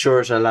 make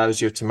sure it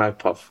allows you to mouth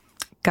puff.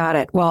 Got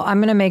it. Well, I'm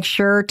going to make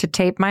sure to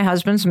tape my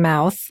husband's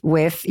mouth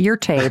with your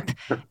tape,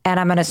 and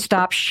I'm going to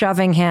stop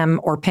shoving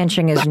him or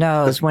pinching his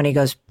nose when he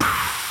goes,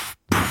 poof,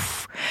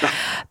 poof.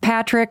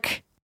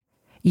 Patrick,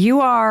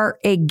 you are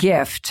a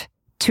gift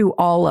to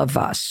all of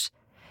us.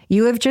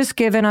 You have just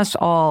given us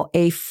all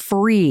a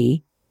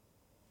free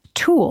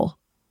tool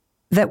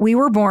that we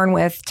were born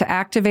with to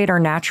activate our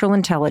natural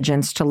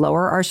intelligence, to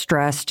lower our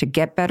stress, to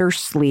get better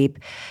sleep,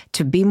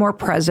 to be more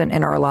present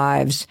in our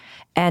lives,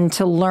 and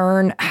to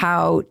learn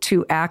how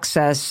to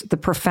access the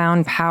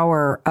profound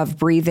power of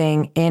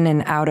breathing in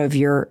and out of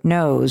your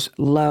nose,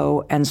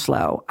 low and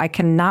slow. I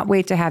cannot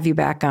wait to have you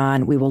back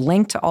on. We will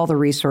link to all the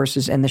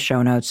resources in the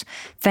show notes.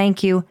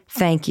 Thank you,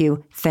 thank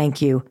you,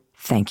 thank you,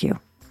 thank you.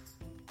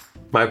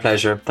 My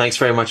pleasure. Thanks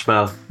very much,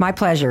 Mel. My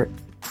pleasure.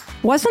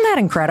 Wasn't that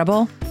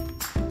incredible?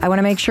 I want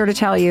to make sure to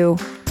tell you,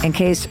 in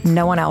case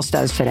no one else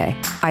does today,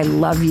 I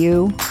love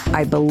you,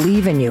 I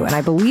believe in you, and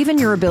I believe in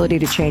your ability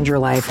to change your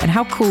life. And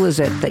how cool is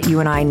it that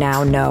you and I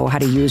now know how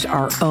to use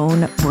our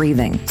own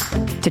breathing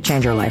to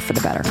change our life for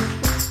the better?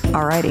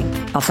 All righty,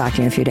 I'll talk to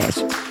you in a few days.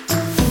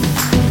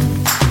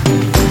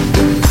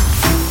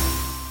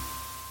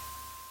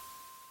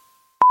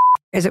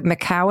 Is it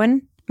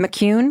McCowan?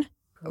 McCune?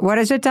 What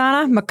is it,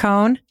 Donna?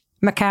 McCone?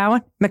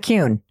 McCowan?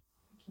 McCune.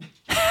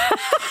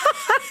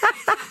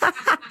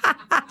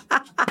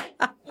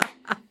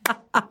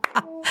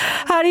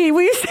 Honey,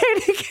 will you say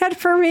it again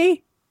for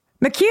me?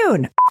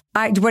 McCune.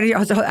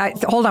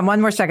 Hold on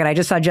one more second. I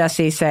just saw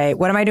Jesse say,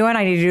 what am I doing?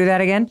 I need to do that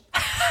again.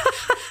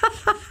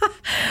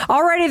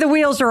 Already the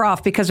wheels are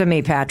off because of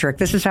me, Patrick.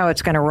 This is how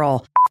it's going to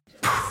roll.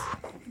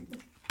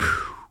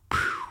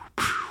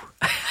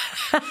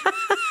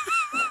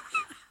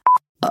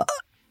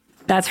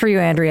 That's for you,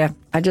 Andrea.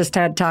 I just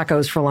had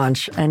tacos for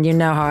lunch, and you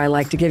know how I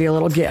like to give you a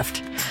little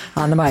gift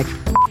on the mic.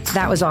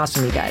 That was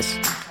awesome, you guys.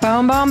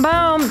 Boom, boom,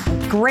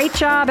 boom. Great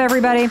job,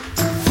 everybody.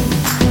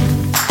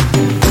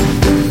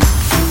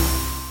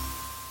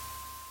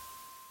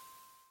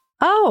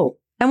 Oh,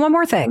 and one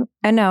more thing.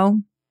 And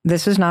no,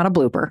 this is not a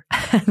blooper.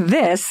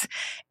 This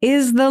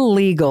is the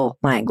legal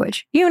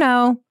language. You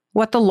know,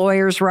 what the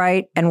lawyers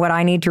write and what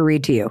I need to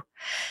read to you.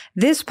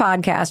 This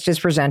podcast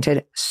is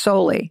presented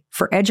solely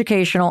for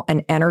educational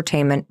and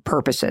entertainment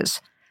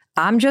purposes.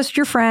 I'm just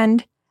your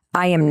friend.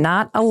 I am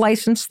not a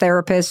licensed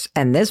therapist,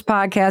 and this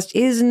podcast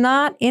is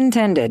not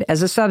intended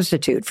as a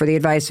substitute for the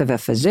advice of a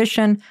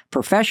physician,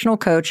 professional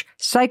coach,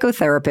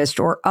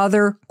 psychotherapist, or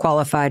other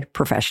qualified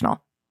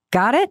professional.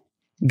 Got it?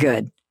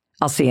 Good.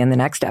 I'll see you in the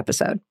next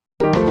episode.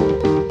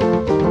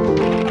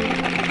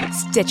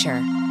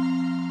 Stitcher.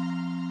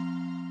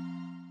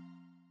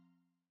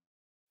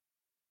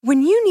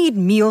 When you need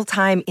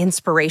mealtime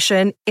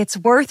inspiration, it's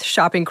worth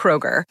shopping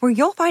Kroger, where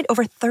you'll find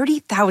over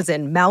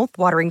 30,000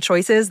 mouth-watering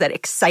choices that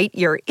excite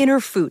your inner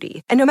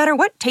foodie. And no matter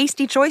what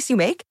tasty choice you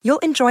make, you'll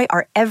enjoy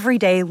our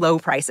everyday low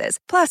prices,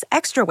 plus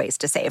extra ways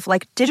to save,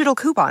 like digital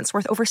coupons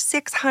worth over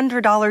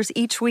 $600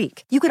 each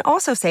week. You can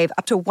also save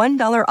up to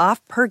 $1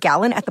 off per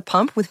gallon at the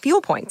pump with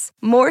fuel points.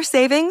 More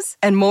savings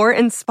and more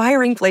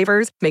inspiring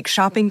flavors make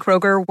shopping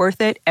Kroger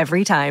worth it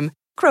every time.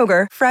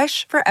 Kroger,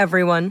 fresh for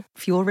everyone.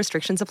 Fuel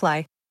restrictions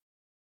apply.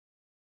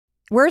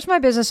 Where's my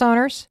business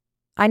owners?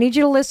 I need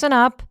you to listen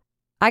up.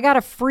 I got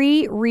a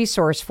free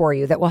resource for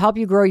you that will help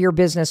you grow your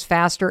business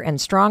faster and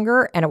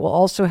stronger, and it will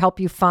also help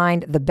you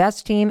find the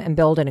best team and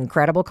build an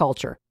incredible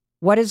culture.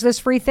 What is this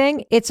free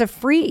thing? It's a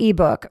free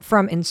ebook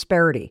from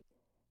Insperity,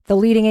 the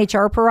leading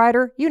HR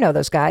provider. You know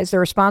those guys.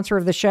 They're a sponsor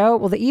of the show.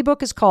 Well, the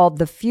ebook is called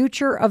The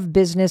Future of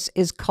Business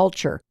is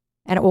Culture,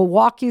 and it will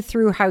walk you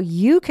through how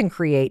you can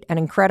create an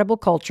incredible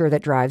culture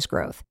that drives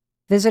growth.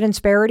 Visit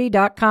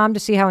Insperity.com to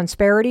see how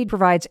Insperity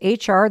provides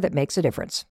HR that makes a difference.